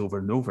times over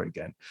and over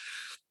again.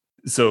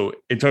 So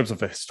in terms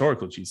of a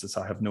historical Jesus,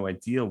 I have no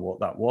idea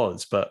what that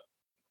was,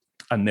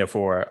 and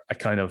therefore I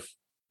kind of,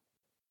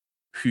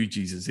 who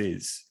Jesus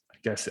is, I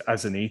guess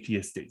as an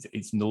atheist,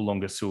 it's no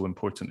longer so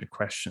important a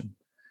question.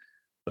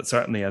 But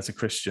certainly as a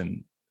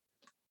Christian,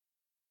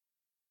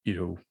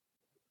 a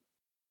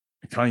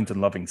kind and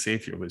loving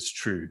Savior was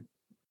true,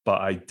 but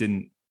I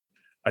didn't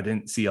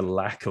see a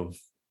lack of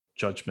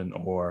judgment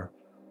or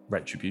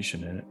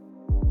retribution in it.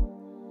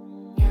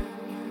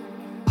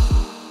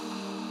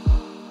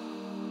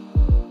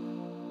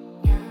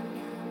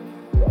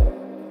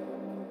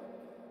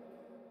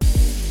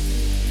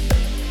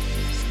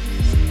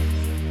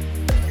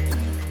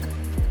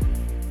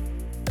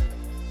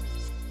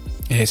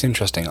 It's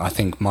interesting. I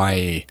think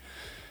my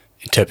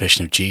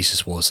interpretation of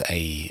Jesus was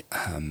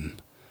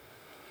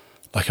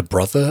like a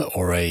brother,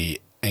 or a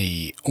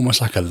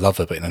almost like a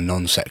lover, but in a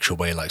non-sexual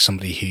way, like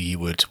somebody who you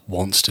would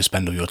want to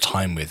spend all your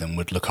time with and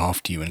would look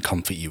after you and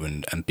comfort you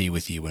and be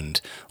with you, and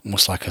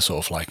almost like a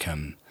sort of like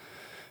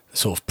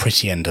sort of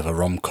pretty end of a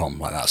rom-com,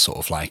 like that sort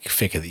of like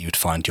figure that you would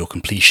find your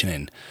completion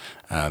in.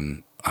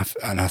 And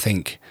I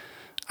think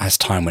as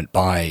time went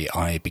by,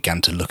 I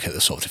began to look at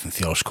the sort of different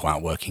theological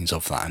outworkings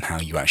of that and how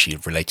you actually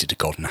related to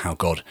God and how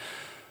God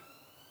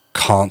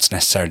can't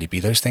necessarily be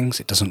those things.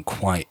 It doesn't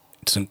quite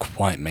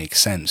make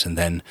sense. And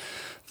then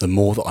the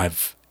more that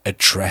I've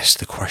addressed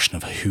the question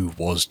of who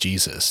was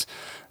Jesus,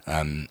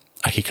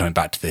 I keep coming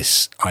back to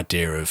this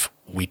idea of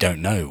we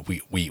don't know.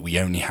 We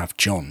only have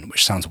John,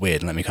 which sounds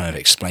weird. Let me kind of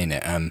explain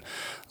it.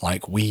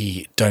 Like,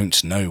 we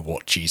don't know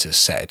what Jesus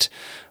said.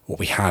 What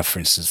we have, for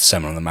instance, the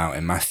Sermon on the Mount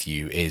in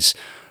Matthew is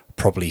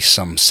probably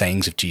some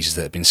sayings of Jesus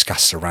that have been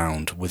scattered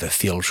around with a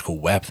theological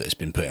web that has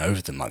been put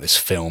over them, like this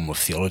film of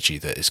theology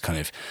that is kind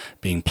of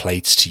being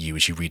played to you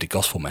as you read a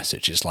gospel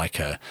message. It's like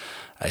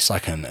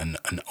an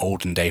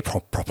olden day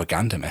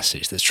propaganda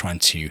message that's trying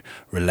to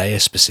relay a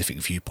specific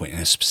viewpoint in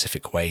a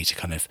specific way to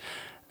kind of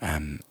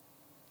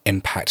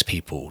impact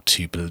people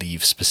to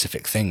believe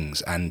specific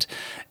things. And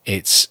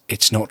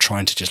it's not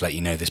trying to just let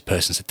you know this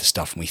person said this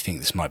stuff and we think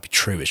this might be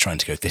true. It's trying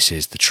to go, this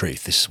is the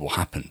truth, this is what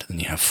happened.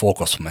 And you have 4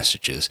 gospel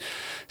messages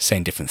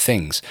saying different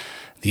things.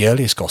 The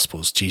earliest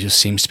gospels, Jesus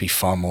seems to be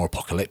far more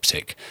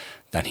apocalyptic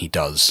than he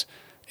does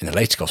in the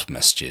later gospel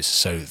messages.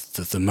 So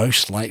the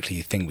most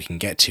likely thing we can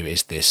get to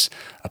is this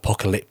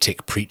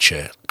apocalyptic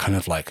preacher, kind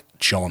of like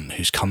John,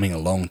 who's coming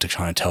along to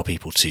try and tell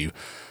people to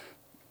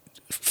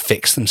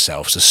fix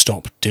themselves, to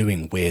stop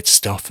doing weird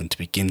stuff and to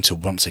begin to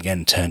once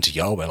again turn to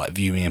Yahweh, like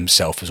viewing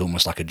himself as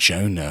almost like a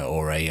Jonah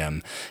or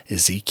a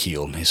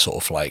Ezekiel, and his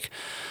sort of like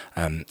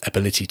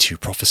ability to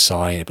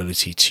prophesy,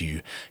 ability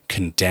to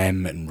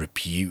condemn and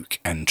rebuke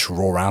and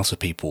draw out of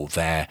people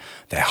their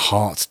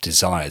heart's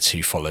desire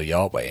to follow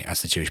Yahweh,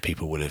 as the Jewish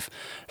people would have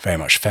very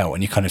much felt.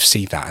 And you kind of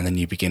see that, and then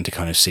you begin to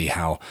kind of see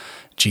how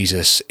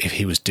Jesus, if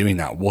he was doing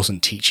that,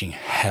 wasn't teaching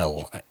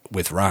hell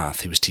with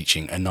wrath, he was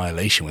teaching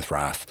annihilation with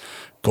wrath.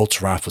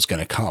 God's wrath was going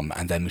to come,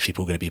 and then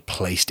people were going to be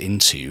placed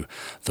into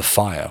the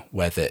fire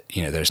where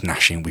there's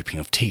gnashing and weeping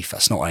of teeth.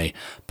 That's not a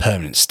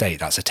permanent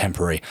state. That's a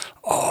temporary,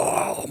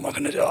 oh, am I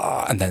going to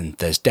die? And then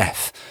there's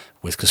death,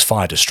 because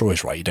fire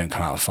destroys, right? You don't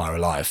come out of fire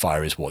alive.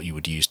 Fire is what you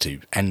would use to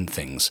end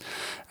things.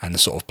 And the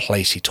sort of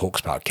place he talks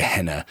about,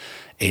 Gehenna,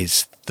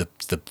 is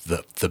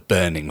the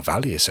burning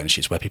valley,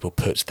 essentially. It's where people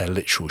put their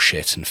literal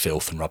shit and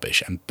filth and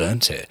rubbish and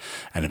burnt it.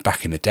 And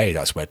back in the day,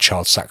 that's where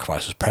child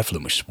sacrifice was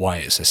prevalent, which is why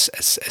it's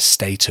a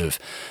state of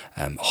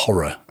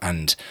horror,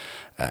 and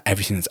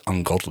everything that's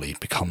ungodly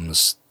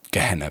becomes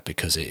Gehenna,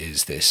 because it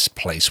is this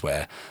place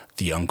where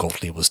the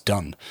ungodly was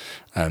done.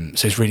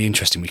 So it's really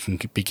interesting. We can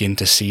begin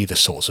to see the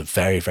sorts of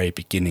very, very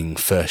beginning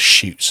first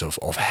shoots of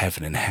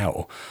heaven and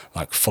hell,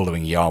 like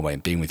following Yahweh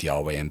and being with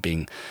Yahweh and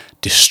being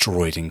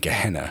destroyed in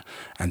Gehenna,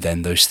 and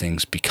then those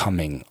things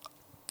becoming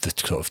the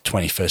sort of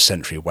 21st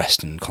century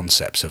Western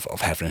concepts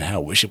of heaven and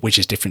hell, which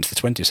is different to the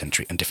 20th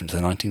century and different to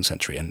the 19th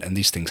century, and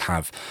these things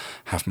have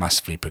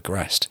massively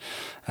progressed.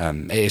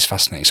 It is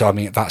fascinating. So I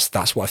mean,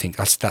 that's what I think.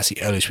 That's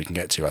the earliest we can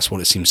get to. That's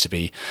what it seems to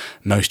be.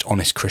 Most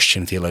honest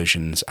Christian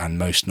theologians and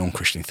most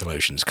non-Christian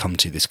theologians come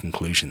to this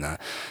conclusion that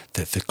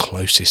the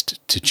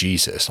closest to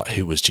Jesus, like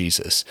who was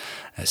Jesus,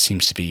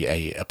 seems to be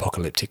a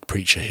apocalyptic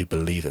preacher who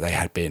believed that they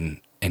had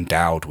been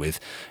endowed with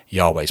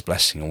Yahweh's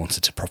blessing and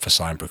wanted to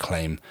prophesy and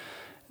proclaim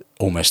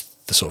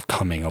almost the sort of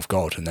coming of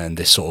God. And then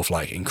this sort of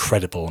like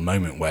incredible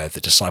moment where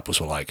the disciples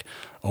were like,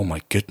 oh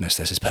my goodness,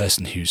 there's this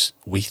person who's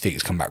we think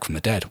has come back from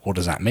the dead. What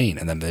does that mean?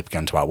 And then they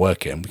began to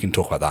outwork it, and we can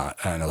talk about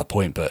that at another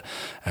point. But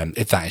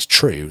if that is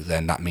true,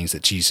 then that means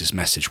that Jesus'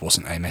 message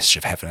wasn't a message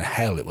of heaven and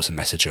hell, it was a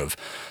message of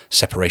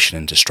separation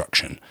and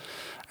destruction.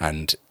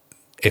 And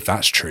if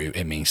that's true,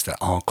 it means that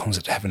our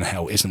concept of heaven and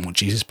hell isn't what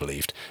Jesus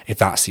believed. If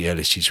that's the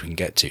earliest Jesus we can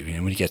get to,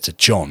 when you get to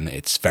John,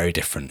 it's very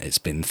different. It's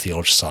been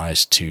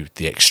theologized to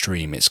the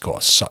extreme. It's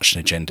got such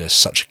an agenda,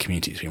 such a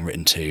community it's been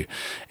written to.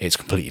 It's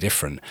completely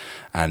different.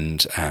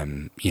 And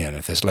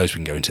there's loads we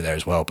can go into there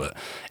as well. But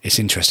it's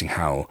interesting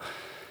how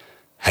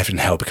heaven and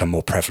hell become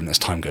more prevalent as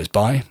time goes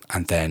by,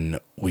 and then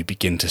we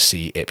begin to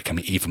see it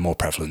becoming even more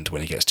prevalent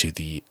when it gets to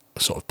the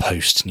sort of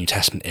post New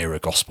Testament era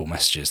gospel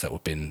messages that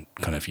have been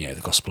kind of the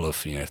gospel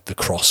of the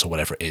cross or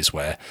whatever it is,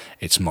 where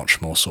it's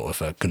much more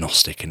sort of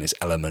gnostic in its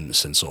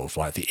elements, and sort of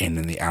like the in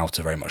and the out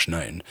are very much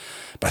known.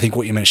 But I think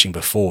what you mentioned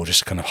before, just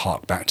to kind of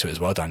hark back to it as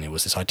well, Daniel,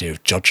 was this idea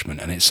of judgment,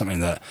 and it's something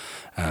that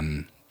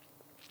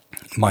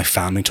my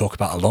family talk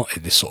about a lot,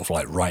 this sort of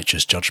like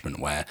righteous judgment,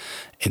 where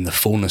in the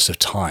fullness of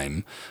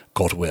time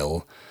God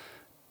will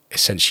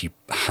essentially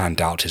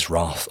hand out his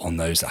wrath on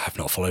those that have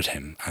not followed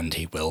him, and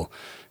he will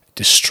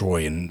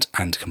destroy and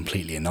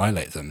completely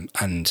annihilate them.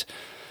 And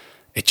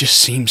it just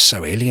seems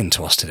so alien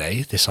to us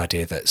today, this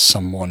idea that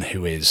someone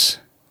who is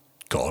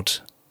God,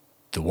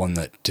 the one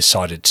that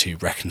decided to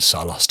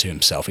reconcile us to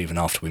himself even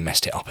after we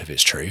messed it up, if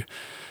it's true,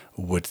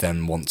 would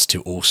then want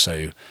to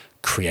also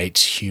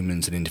create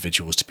humans and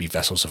individuals to be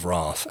vessels of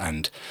wrath,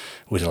 and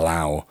would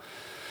allow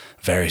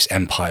various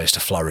empires to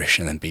flourish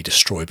and then be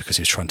destroyed because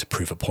he was trying to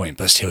prove a point.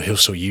 But still, he'll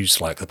still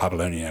use like the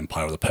Babylonian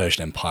Empire or the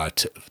Persian Empire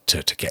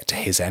to get to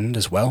his end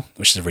as well,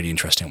 which is a really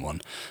interesting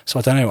one. So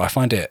I don't know, I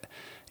find it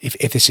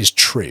if this is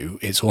true,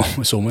 it's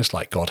almost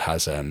like God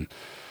has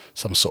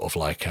some sort of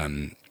like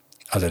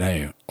I don't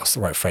know what's the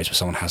right phrase, where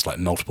someone has like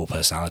multiple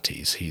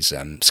personalities. He's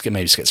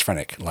maybe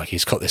schizophrenic. Like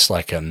he's got this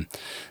like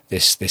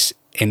this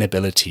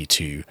inability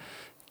to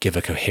give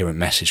a coherent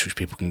message which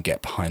people can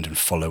get behind and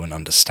follow and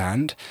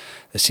understand.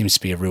 There seems to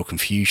be a real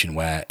confusion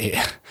where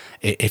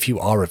if you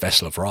are a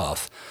vessel of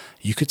wrath,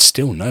 you could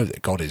still know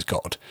that God is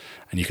God,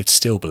 and you could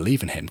still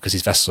believe in him because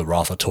these vessels of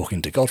wrath are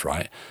talking to God,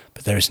 right?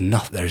 But there is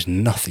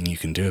nothing you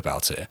can do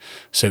about it.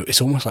 So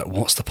it's almost like,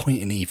 what's the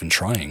point in even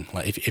trying?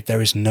 Like if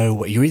there is no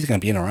way, you're either going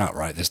to be in or out,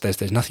 right?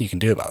 There's nothing you can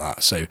do about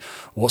that. So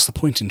what's the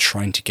point in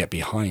trying to get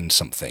behind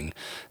something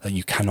that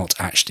you cannot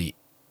actually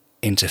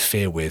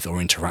interfere with or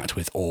interact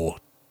with or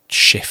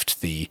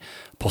shift the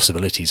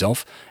possibilities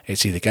of?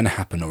 It's either going to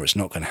happen or it's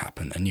not going to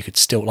happen. And you could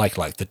still like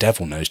the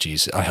devil knows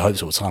Jesus. I hope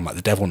this all the time, like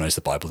the devil knows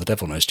the Bible, the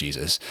devil knows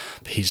Jesus,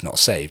 but he's not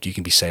saved. You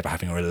can be saved by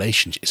having a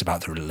relationship. It's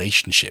about the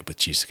relationship with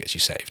Jesus that gets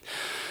you saved.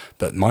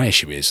 But my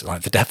issue is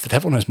like the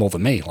devil knows more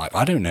than me. Like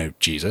I don't know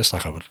Jesus.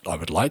 Like I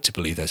would like to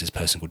believe there's this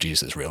person called Jesus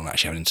that's real and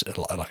actually have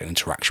like an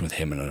interaction with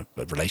him and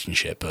a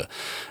relationship, but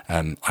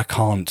I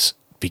can't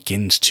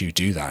begin to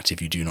do that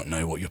if you do not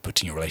know what you're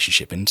putting your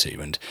relationship into.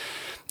 And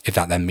if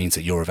that then means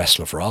that you're a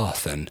vessel of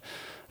wrath, then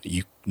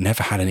you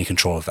never had any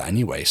control of that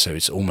anyway. So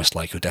it's almost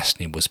like your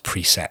destiny was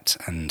preset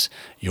and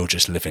you're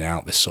just living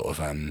out this sort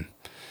of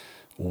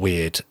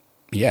weird,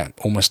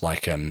 almost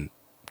like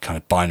kind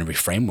of binary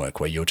framework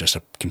where you're just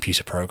a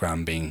computer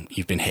program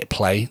you've been hit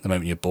play the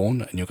moment you're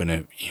born, and you're going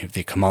to,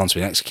 the command's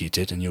been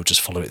executed and you'll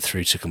just follow it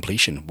through to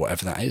completion,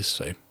 whatever that is.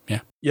 So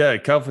yeah,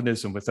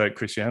 Calvinism without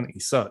Christianity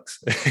sucks.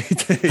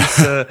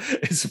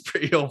 It's a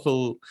pretty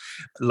awful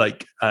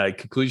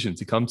conclusion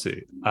to come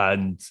to,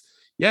 and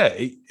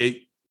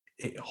it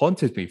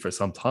haunted me for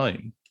some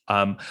time.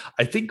 I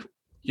think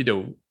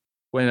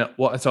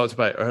what I talked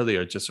about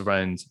earlier, just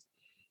around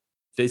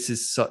this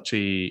is such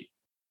a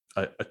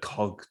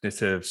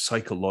cognitive,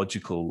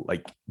 psychological,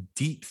 like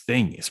deep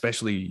thing,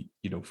 especially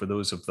for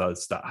those of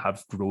us that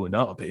have grown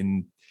up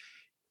in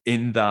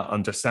that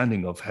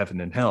understanding of heaven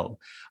and hell.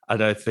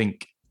 And I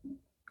think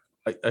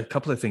a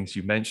couple of things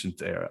you mentioned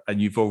there,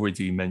 and you've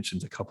already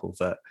mentioned a couple,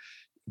 that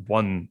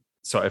one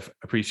sort of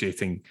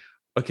appreciating,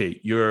 okay,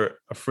 you're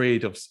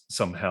afraid of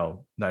some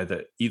hell now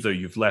that either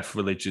you've left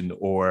religion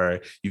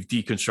or you've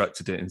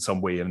deconstructed it in some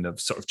way and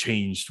have sort of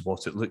changed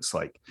what it looks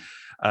like.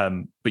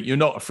 But you're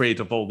not afraid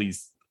of all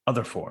these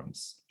other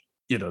forms.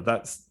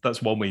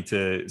 That's one way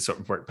to sort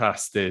of work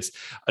past this.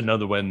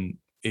 Another one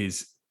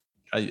is,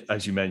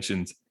 as you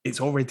mentioned, it's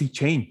already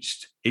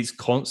changed. It's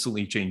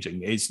constantly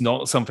changing. It's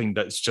not something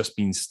that's just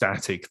been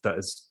static, that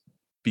has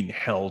been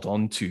held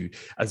onto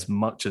as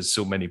much as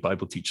so many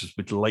Bible teachers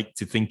would like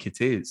to think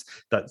it is.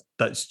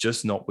 That's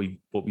just not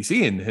what we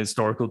see in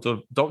historical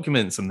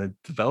documents and the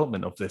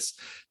development of this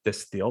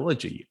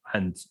theology.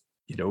 And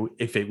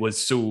if it was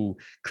so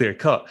clear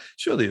cut,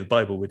 surely the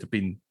Bible would have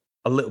been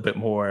a little bit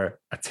more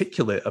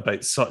articulate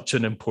about such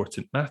an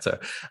important matter,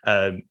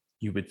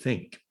 you would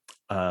think.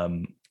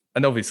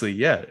 And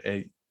obviously,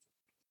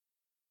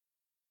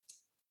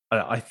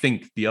 I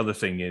think the other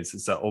thing is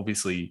that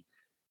obviously,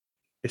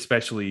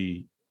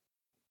 especially,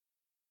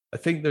 I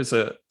think there's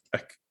a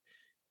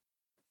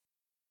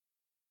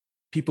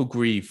people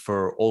grieve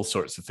for all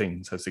sorts of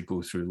things as they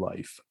go through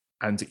life,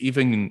 and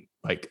even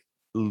like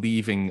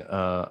leaving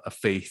a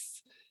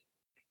faith,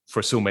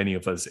 for so many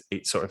of us,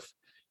 it's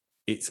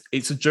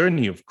a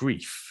journey of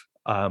grief,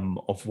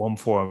 of one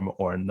form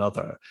or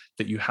another,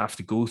 that you have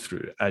to go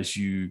through as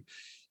you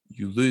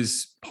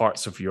lose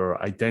parts of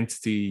your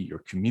identity, your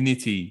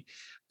community,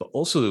 but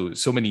also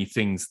so many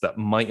things that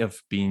might have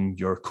been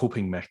your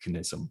coping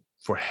mechanism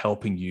for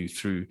helping you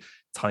through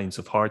times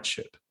of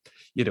hardship.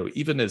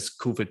 Even as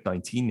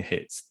COVID-19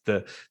 hits,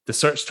 the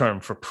search term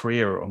for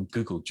prayer on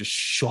Google just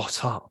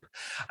shot up.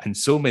 And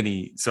so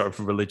many sort of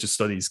religious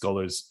studies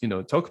scholars,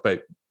 talk about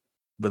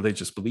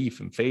religious belief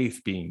and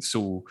faith being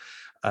so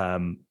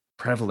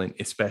prevalent,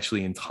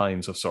 especially in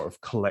times of sort of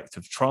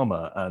collective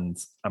trauma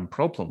and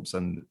problems.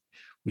 And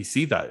we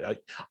see that.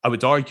 I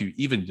would argue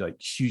even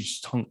like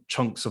huge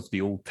chunks of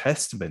the Old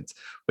Testament,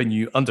 when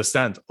you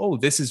understand,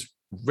 this is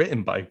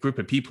written by a group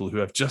of people who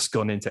have just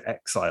gone into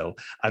exile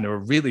and are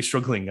really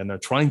struggling and are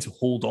trying to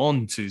hold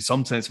on to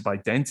some sense of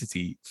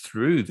identity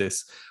through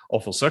this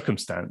awful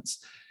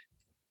circumstance,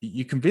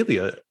 you can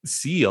really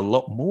see a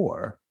lot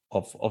more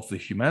of the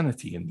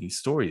humanity in these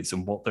stories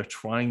and what they're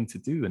trying to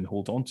do and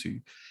hold on to.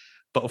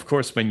 But of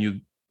course, when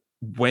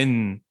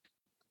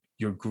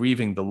you're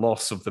grieving the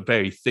loss of the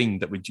very thing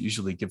that would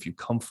usually give you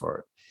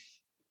comfort,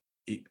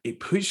 it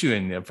puts you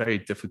in a very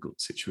difficult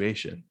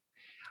situation.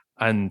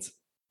 And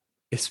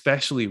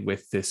especially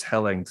with this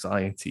hell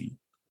anxiety,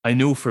 I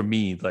know for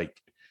me, like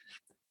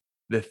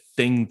the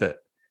thing that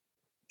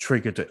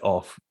triggered it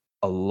off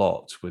a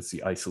lot was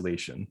the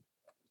isolation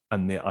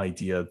and the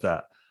idea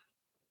that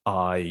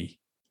I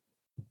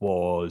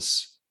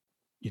was,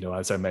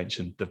 as I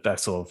mentioned, the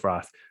vessel of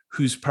wrath,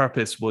 whose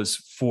purpose was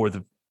for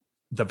the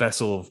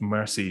vessel of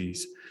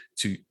mercies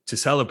to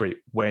celebrate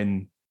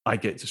when I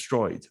get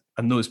destroyed.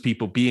 And those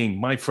people being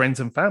my friends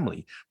and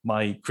family,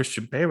 my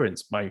Christian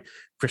parents, my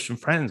Christian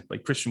friends, my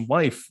Christian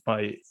wife,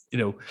 my,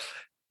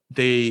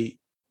 the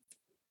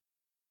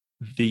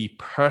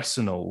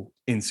personal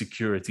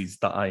insecurities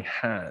that I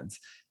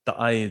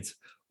had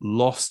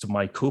lost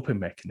my coping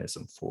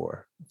mechanism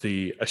for,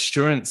 the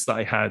assurance that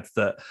I had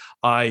that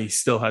I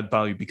still had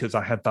value because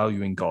I had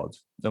value in God.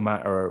 No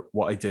matter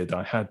what I did,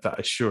 I had that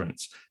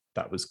assurance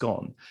that was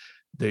gone.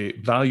 The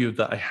value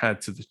that I had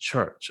to the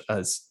church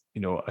as,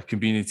 a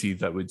community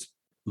that would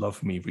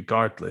love me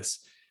regardless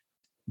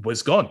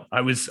was gone.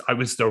 I was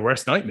their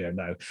worst nightmare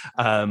now.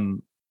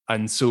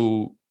 And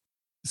so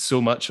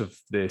much of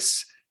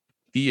this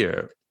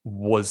fear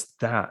was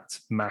that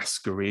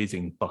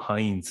masquerading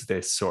behind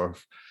this sort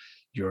of,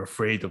 you're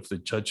afraid of the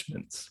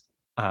judgment.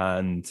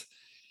 And,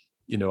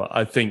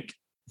 I think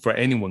for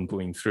anyone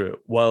going through it,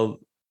 well,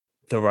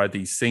 there are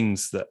these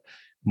things that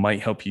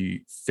might help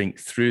you think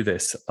through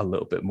this a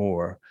little bit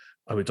more.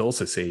 I would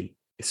also say,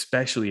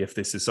 especially if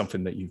this is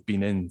something that you've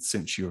been in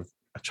since you're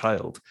a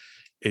child,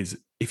 is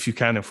if you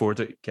can afford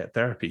it, get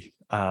therapy.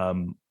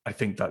 I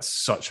think that's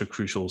such a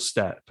crucial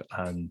step.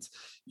 And,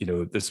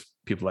 there's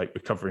people like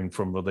Recovering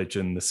from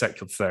Religion, the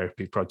Secular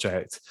Therapy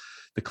Project,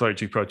 the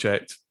Clergy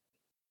Project,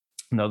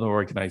 and other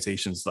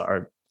organizations that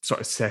are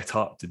sort of set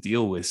up to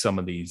deal with some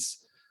of these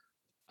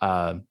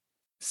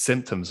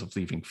symptoms of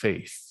leaving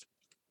faith.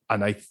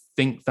 And I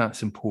think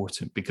that's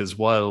important because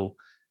while,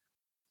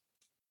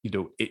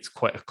 it's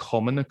quite a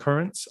common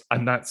occurrence,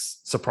 and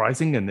that's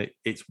surprising, and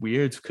it's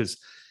weird because,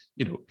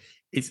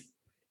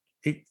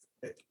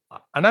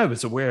 and I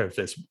was aware of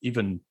this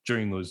even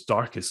during those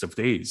darkest of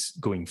days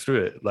going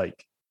through it.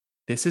 Like,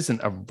 this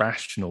isn't a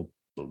rational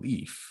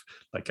belief.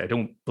 Like, I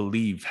don't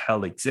believe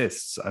hell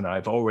exists, and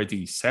I've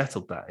already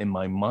settled that in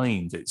my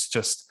mind. It's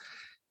just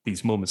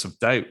these moments of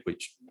doubt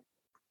which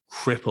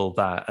cripple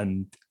that,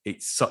 and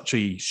it's such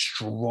a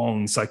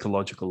strong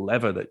psychological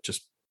lever that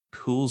just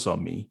pulls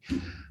on me.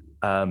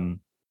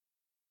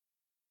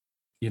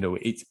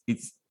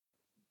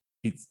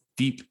 It's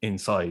deep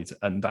inside,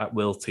 and that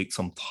will take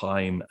some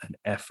time and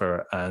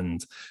effort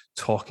and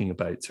talking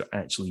about to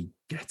actually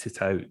get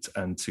it out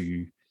and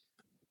to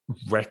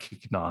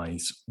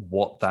recognize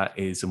what that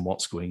is and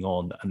what's going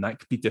on. And that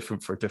could be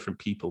different for different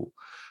people.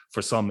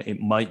 For some, it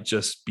might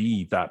just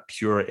be that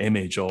pure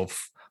image of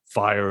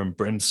fire and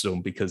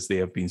brimstone because they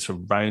have been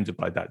surrounded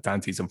by that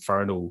Dante's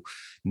Inferno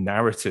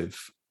narrative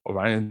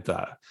around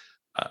that.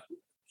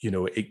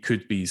 It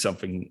could be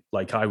something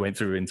like I went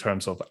through in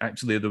terms of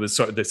actually there was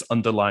sort of this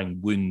underlying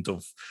wound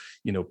of,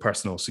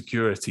 personal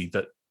security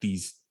that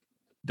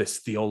this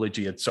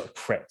theology had sort of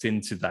crept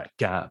into that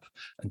gap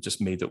and just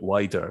made it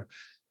wider.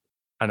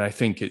 And I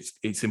think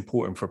it's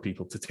important for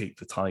people to take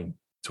the time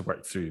to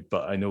work through.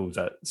 But I know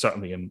that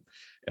certainly in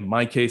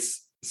my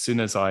case, as soon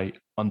as I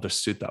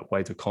understood that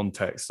wider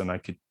context and I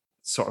could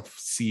sort of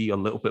see a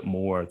little bit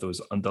more of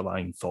those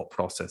underlying thought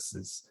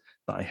processes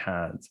that I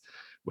had,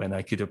 when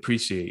I could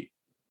appreciate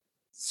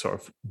sort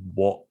of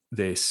what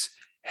this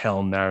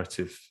hell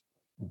narrative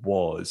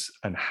was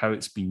and how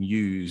it's been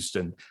used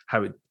and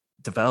how it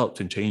developed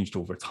and changed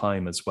over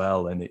time as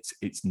well. And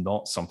it's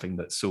not something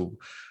that's so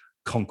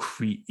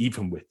concrete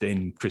even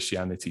within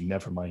Christianity,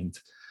 never mind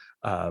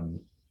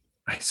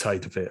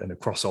outside of it and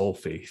across all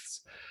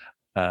faiths.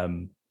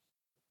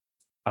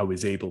 I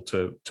was able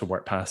to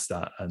work past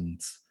that.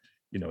 And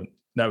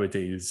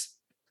nowadays,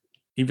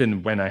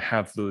 even when I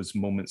have those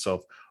moments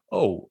of,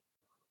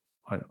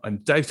 I'm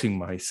doubting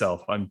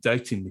myself, I'm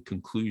doubting the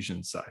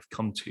conclusions that I've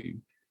come to,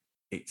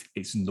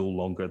 it's no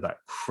longer that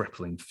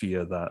crippling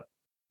fear,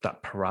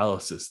 that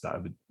paralysis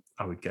that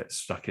I would get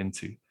stuck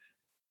into.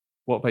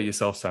 What about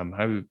yourself, Sam?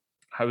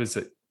 How has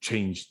it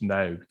changed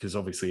now? Because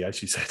obviously, as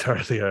you said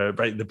earlier,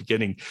 right at the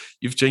beginning,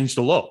 you've changed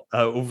a lot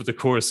over the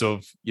course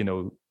of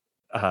the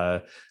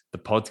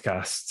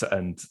podcast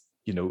and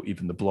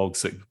even the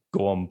blogs that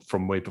go on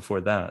from way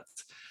before that.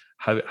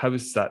 How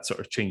has that sort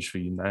of changed for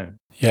you now?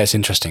 Yeah, it's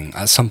interesting.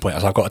 At some point,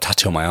 I've got a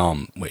tattoo on my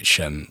arm, which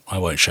I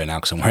won't show now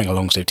because I'm wearing a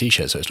long sleeve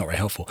t-shirt, so it's not very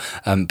helpful.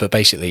 But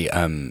basically,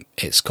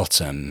 it's got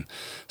some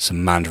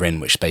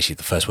Mandarin, which basically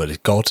the first word is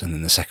God, and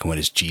then the second word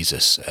is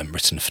Jesus,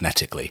 written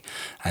phonetically.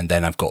 And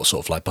then I've got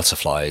sort of like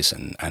butterflies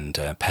and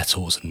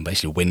petals and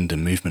basically wind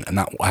and movement. And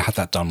that I had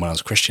that done when I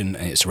was a Christian,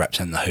 and it's to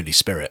represent the Holy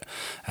Spirit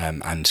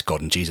and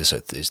God and Jesus.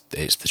 So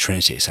it's the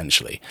Trinity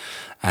essentially.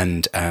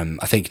 And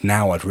I think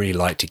now I'd really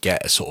like to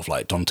get a sort of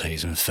like Dante's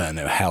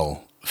Inferno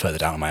hell further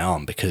down on my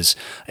arm, because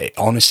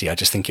honestly, I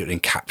just think it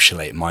would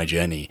encapsulate my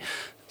journey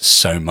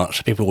so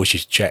much. People always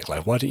used to check,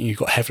 like, why don't you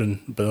got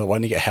heaven, but why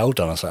don't you get hell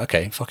done? I was like,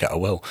 okay, fuck it, I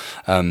will.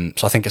 So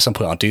I think at some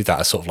point I'll do that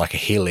as sort of like a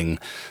healing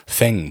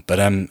thing. But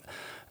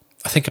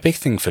I think a big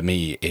thing for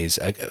me is,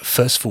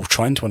 first of all,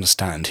 trying to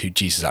understand who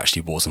Jesus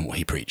actually was and what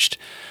he preached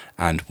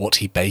and what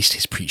he based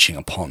his preaching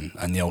upon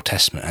in the Old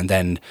Testament, and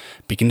then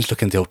begin to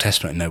look in the Old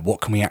Testament and know what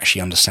can we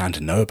actually understand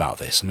and know about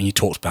this. I mean, you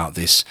talked about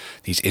these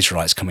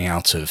Israelites coming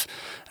out of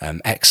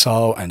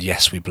exile, and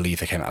yes, we believe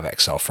they came out of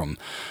exile from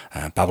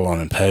Babylon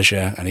and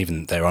Persia, and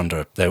even they're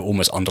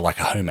almost under like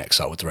a home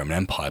exile with the Roman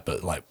Empire,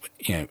 but like,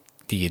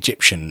 the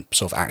Egyptian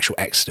sort of actual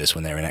exodus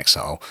when they're in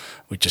exile,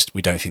 we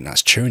don't think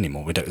that's true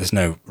anymore. There's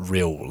no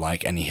real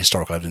like any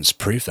historical evidence to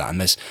prove that, and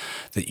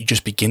that you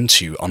just begin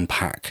to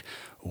unpack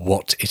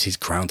what it is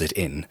grounded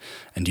in,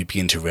 and you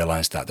begin to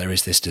realize that there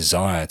is this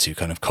desire to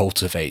kind of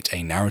cultivate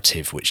a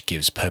narrative which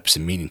gives purpose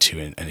and meaning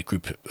to a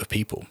group of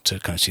people to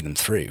kind of see them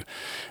through.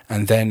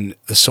 And then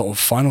the sort of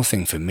final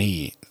thing for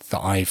me that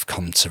I've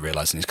come to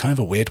realize, and it's kind of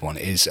a weird one,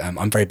 is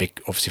I'm very big,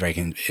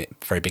 obviously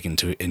very big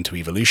into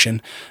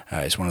evolution.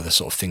 It's one of the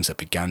sort of things that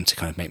began to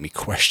kind of make me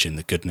question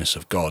the goodness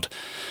of God,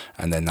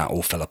 and then that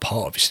all fell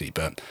apart, obviously.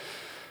 But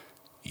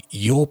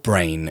your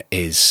brain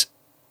is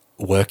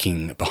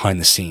working behind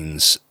the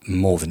scenes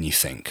more than you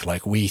think.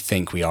 Like, we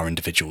think we are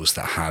individuals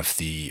that have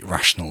the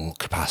rational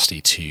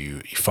capacity to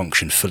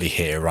function fully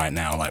here right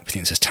now. Like, we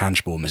think this is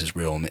tangible, this is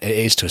real. It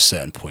is to a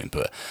certain point,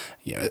 but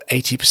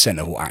 80%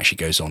 of what actually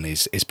goes on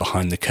is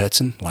behind the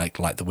curtain, like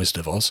the Wizard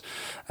of Oz.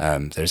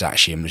 There's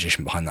actually a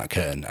magician behind that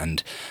curtain,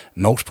 and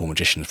multiple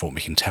magicians, from what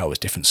we can tell, is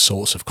different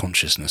sorts of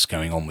consciousness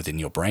going on within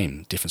your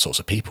brain, different sorts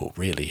of people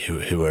really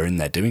who are in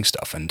there doing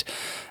stuff. And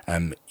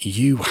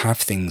you have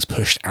things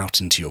pushed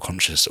out into your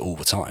consciousness all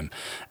the time.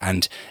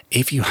 And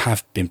if you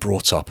have been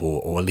brought up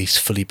or at least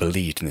fully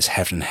believed in this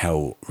heaven and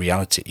hell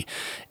reality,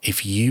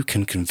 if you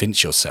can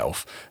convince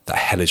yourself that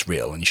hell is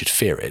real and you should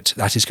fear it,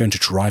 that is going to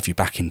drive you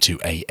back into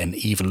an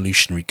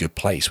evolutionary good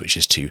place, which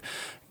is to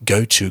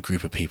go to a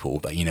group of people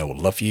that will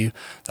love you,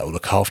 that will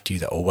look after you,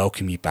 that will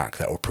welcome you back,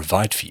 that will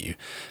provide for you.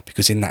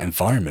 Because in that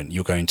environment,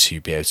 you're going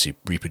to be able to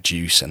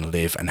reproduce and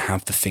live and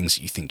have the things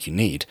that you think you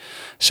need.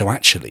 So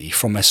actually,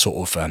 from a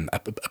sort of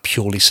a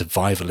purely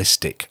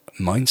survivalistic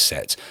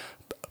mindset,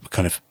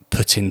 kind of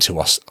put into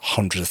us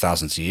hundreds of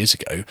thousands of years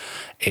ago,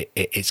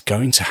 it's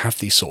going to have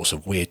these sorts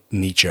of weird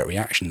knee-jerk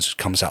reactions. It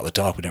comes out of the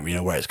dark. We don't really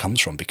know where it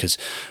comes from, because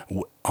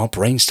our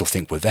brains still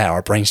think we're there.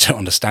 Our brains don't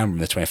understand we're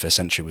in the 21st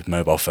century with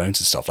mobile phones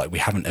and stuff. Like, we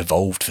haven't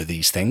evolved for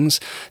these things.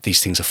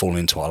 These things are falling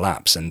into our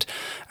laps, and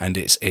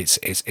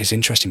it's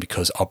interesting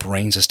because our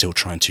brains are still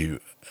trying to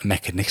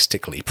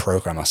mechanistically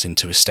program us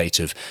into a state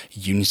of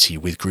unity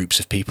with groups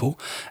of people.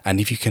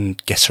 And if you can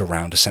get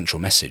around a central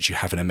message, you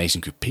have an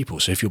amazing group of people.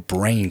 So if your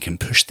brain can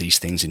push these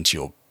things into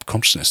your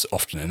consciousness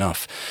often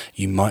enough,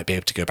 you might be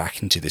able to go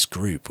back into this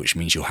group, which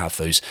means you'll have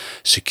those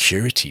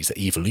securities that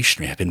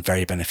evolutionary have been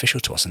very beneficial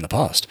to us in the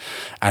past.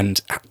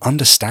 And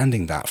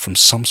understanding that from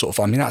some sort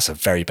of, I mean, that's a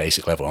very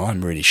basic level.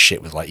 I'm really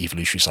shit with like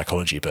evolutionary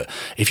psychology, but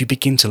if you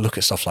begin to look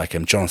at stuff like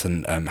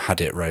Jonathan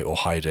Haidt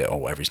or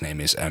whatever his name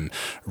is,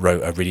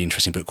 wrote a really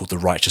interesting book called The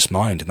Righteous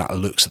Mind, and that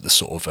looks at the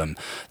sort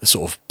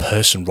of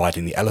person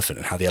riding the elephant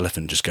and how the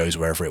elephant just goes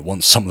wherever it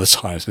wants. Some of the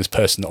times this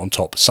person on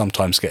top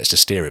sometimes gets to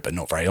steer it, but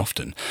not very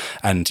often.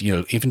 And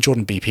even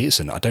Jordan B.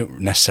 Peterson, I don't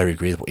necessarily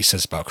agree with what he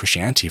says about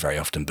Christianity very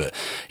often, but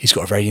he's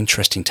got a very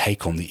interesting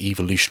take on the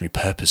evolutionary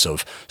purpose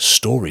of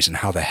stories and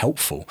how they're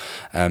helpful.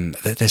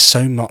 There's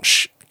so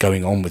much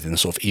going on within the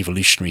sort of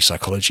evolutionary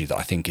psychology that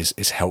I think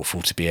is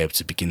helpful to be able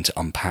to begin to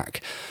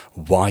unpack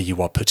why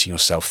you are putting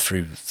yourself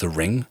through the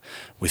ring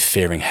with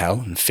fearing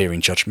hell and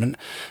fearing judgment,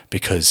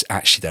 because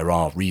actually there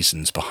are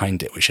reasons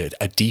behind it which are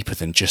deeper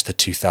than just the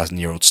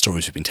 2,000-year-old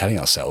stories we've been telling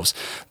ourselves.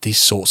 These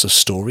sorts of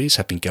stories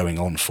have been going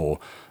on for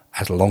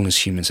as long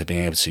as humans have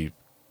been able to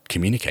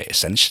communicate.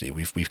 Essentially,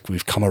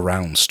 we've come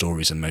around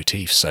stories and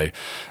motifs. So,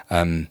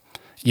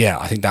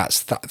 I think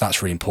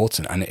that's really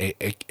important, and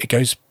it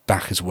goes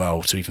back as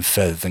well to even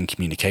further than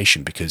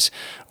communication, because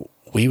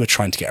we were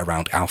trying to get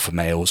around alpha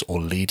males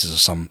or leaders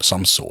of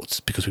some sorts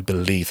because we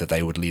believe that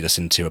they would lead us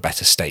into a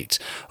better state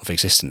of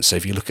existence. So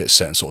if you look at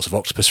certain sorts of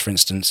octopus, for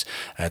instance,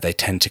 they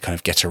tend to kind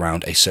of get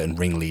around a certain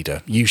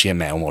ringleader, usually a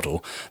male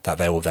model, that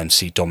they will then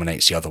see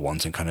dominates the other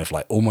ones and kind of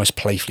like almost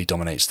playfully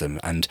dominates them.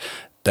 And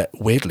that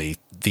weirdly,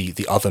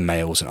 the other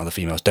males and other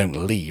females don't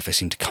leave. They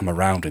seem to come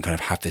around and kind of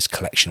have this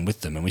collection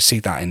with them. And we see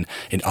that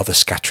in other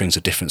scatterings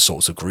of different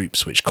sorts of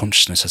groups, which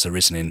consciousness has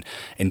arisen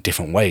in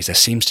different ways. There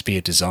seems to be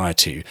a desire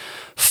to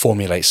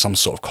formulate some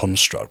sort of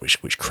construct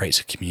which creates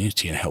a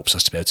community and helps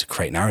us to be able to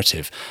create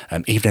narrative,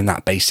 even in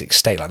that basic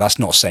state. Like, that's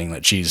not saying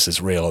that Jesus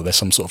is real or there's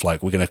some sort of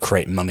like, we're going to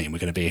create money and we're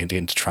going to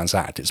begin to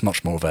transact. It's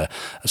much more of a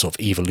sort of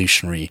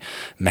evolutionary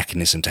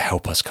mechanism to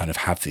help us kind of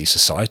have these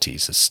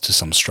societies to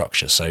some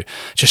structure. So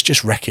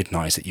just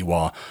recognize that you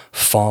are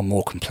far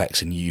more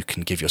complex than you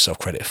can give yourself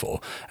credit for,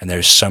 and there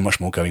is so much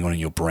more going on in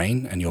your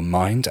brain and your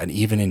mind and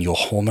even in your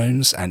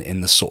hormones and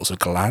in the sorts of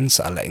glands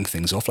that are letting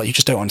things off. Like, you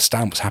just don't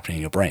understand what's happening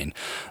in your brain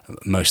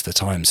most of the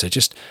time. So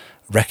just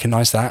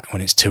recognize that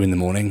when it's 2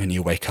 a.m. and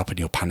you wake up and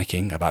you're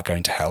panicking about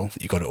going to hell,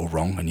 that you got it all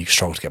wrong and you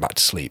struggle to get back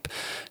to sleep,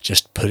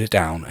 just put it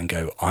down and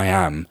go, I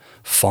am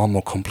far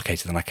more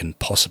complicated than I can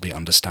possibly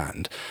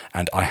understand,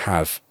 and I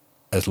have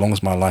as long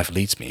as my life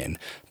leads me in,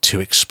 to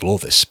explore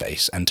this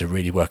space and to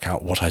really work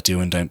out what I do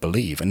and don't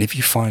believe. And if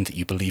you find that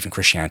you believe in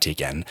Christianity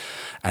again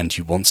and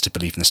you want to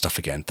believe in this stuff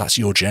again, that's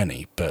your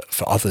journey. But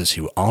for others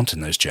who aren't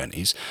in those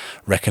journeys,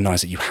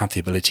 recognize that you have the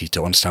ability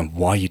to understand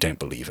why you don't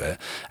believe it,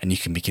 and you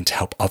can begin to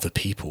help other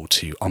people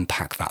to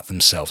unpack that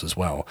themselves as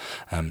well.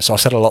 So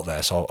I've said a lot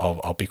there, so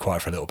I'll be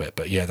quiet for a little bit.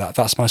 But yeah,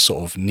 that's my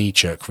sort of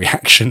knee-jerk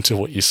reaction to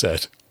what you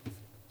said.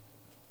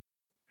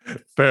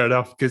 Fair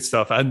enough. Good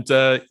stuff. And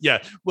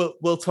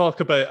we'll talk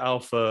about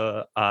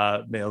alpha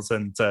males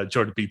and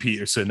Jordan B.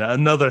 Peterson at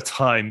another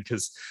time,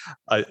 because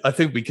I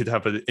think we could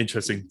have an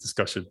interesting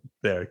discussion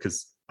there,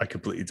 because I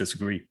completely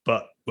disagree.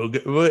 But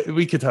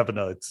we could have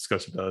another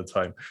discussion another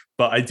time.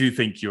 But I do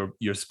think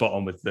you're spot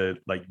on with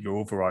your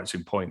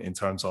overarching point in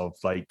terms of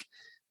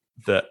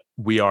that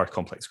we are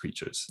complex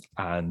creatures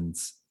and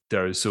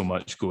there is so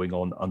much going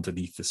on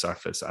underneath the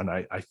surface. And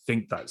I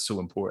think that's so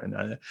important.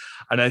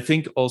 And I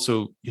think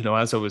also,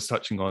 as I was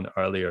touching on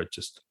earlier,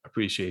 just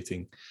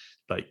appreciating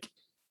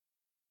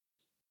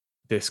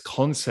this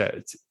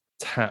concept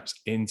taps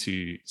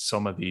into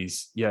some of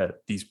these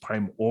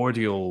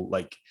primordial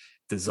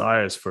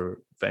desires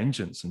for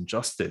vengeance and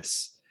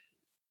justice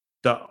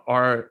that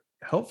are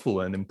helpful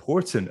and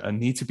important and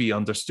need to be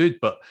understood,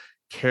 but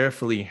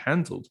carefully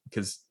handled,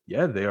 because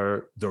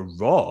they're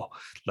raw.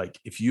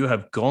 If you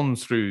have gone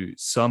through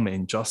some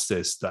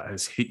injustice that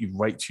has hit you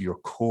right to your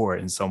core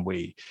in some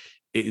way,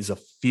 it is a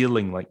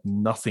feeling like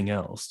nothing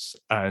else,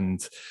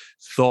 and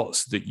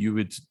thoughts that you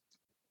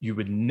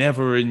would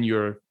never in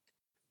your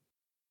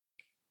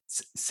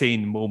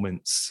sane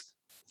moments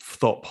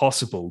thought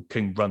possible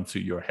can run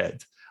through your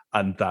head,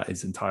 and that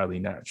is entirely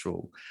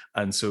natural.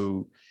 And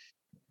so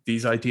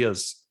these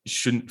ideas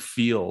shouldn't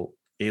feel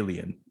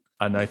alien.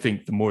 And I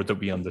think the more that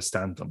we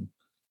understand them,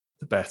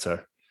 the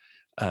better.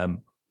 But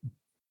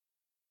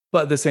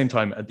at the same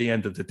time, at the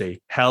end of the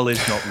day, hell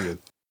is not real.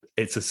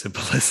 It's as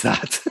simple as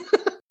that.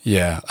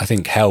 Yeah, I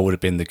think hell would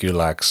have been the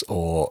gulags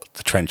or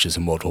the trenches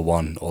in World War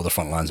I or the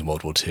front lines in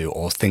World War II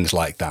or things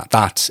like that.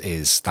 That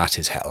is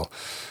hell.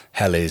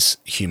 Hell is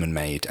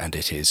human-made, and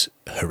it is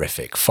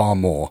horrific, far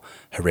more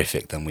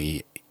horrific than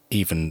we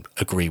even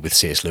agree with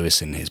C.S.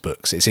 Lewis in his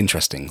books. It's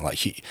interesting,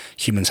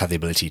 humans have the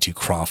ability to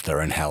craft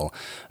their own hell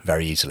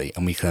very easily,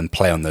 and we can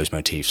play on those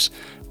motifs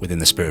within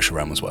the spiritual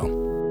realm as well.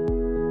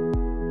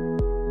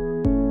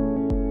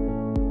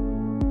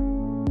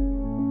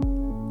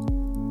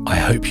 I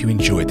hope you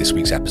enjoyed this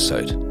week's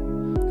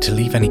episode. To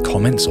leave any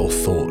comments or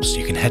thoughts,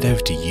 you can head over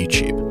to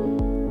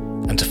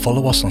YouTube, and to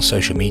follow us on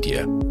social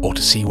media or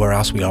to see where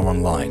else we are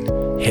online,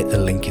 hit the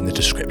link in the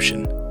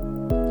description.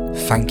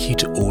 Thank you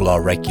to all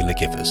our regular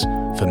givers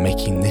for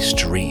making this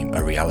dream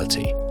a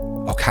reality.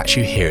 I'll catch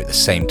you here at the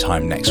same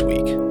time next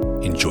week.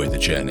 Enjoy the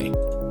journey.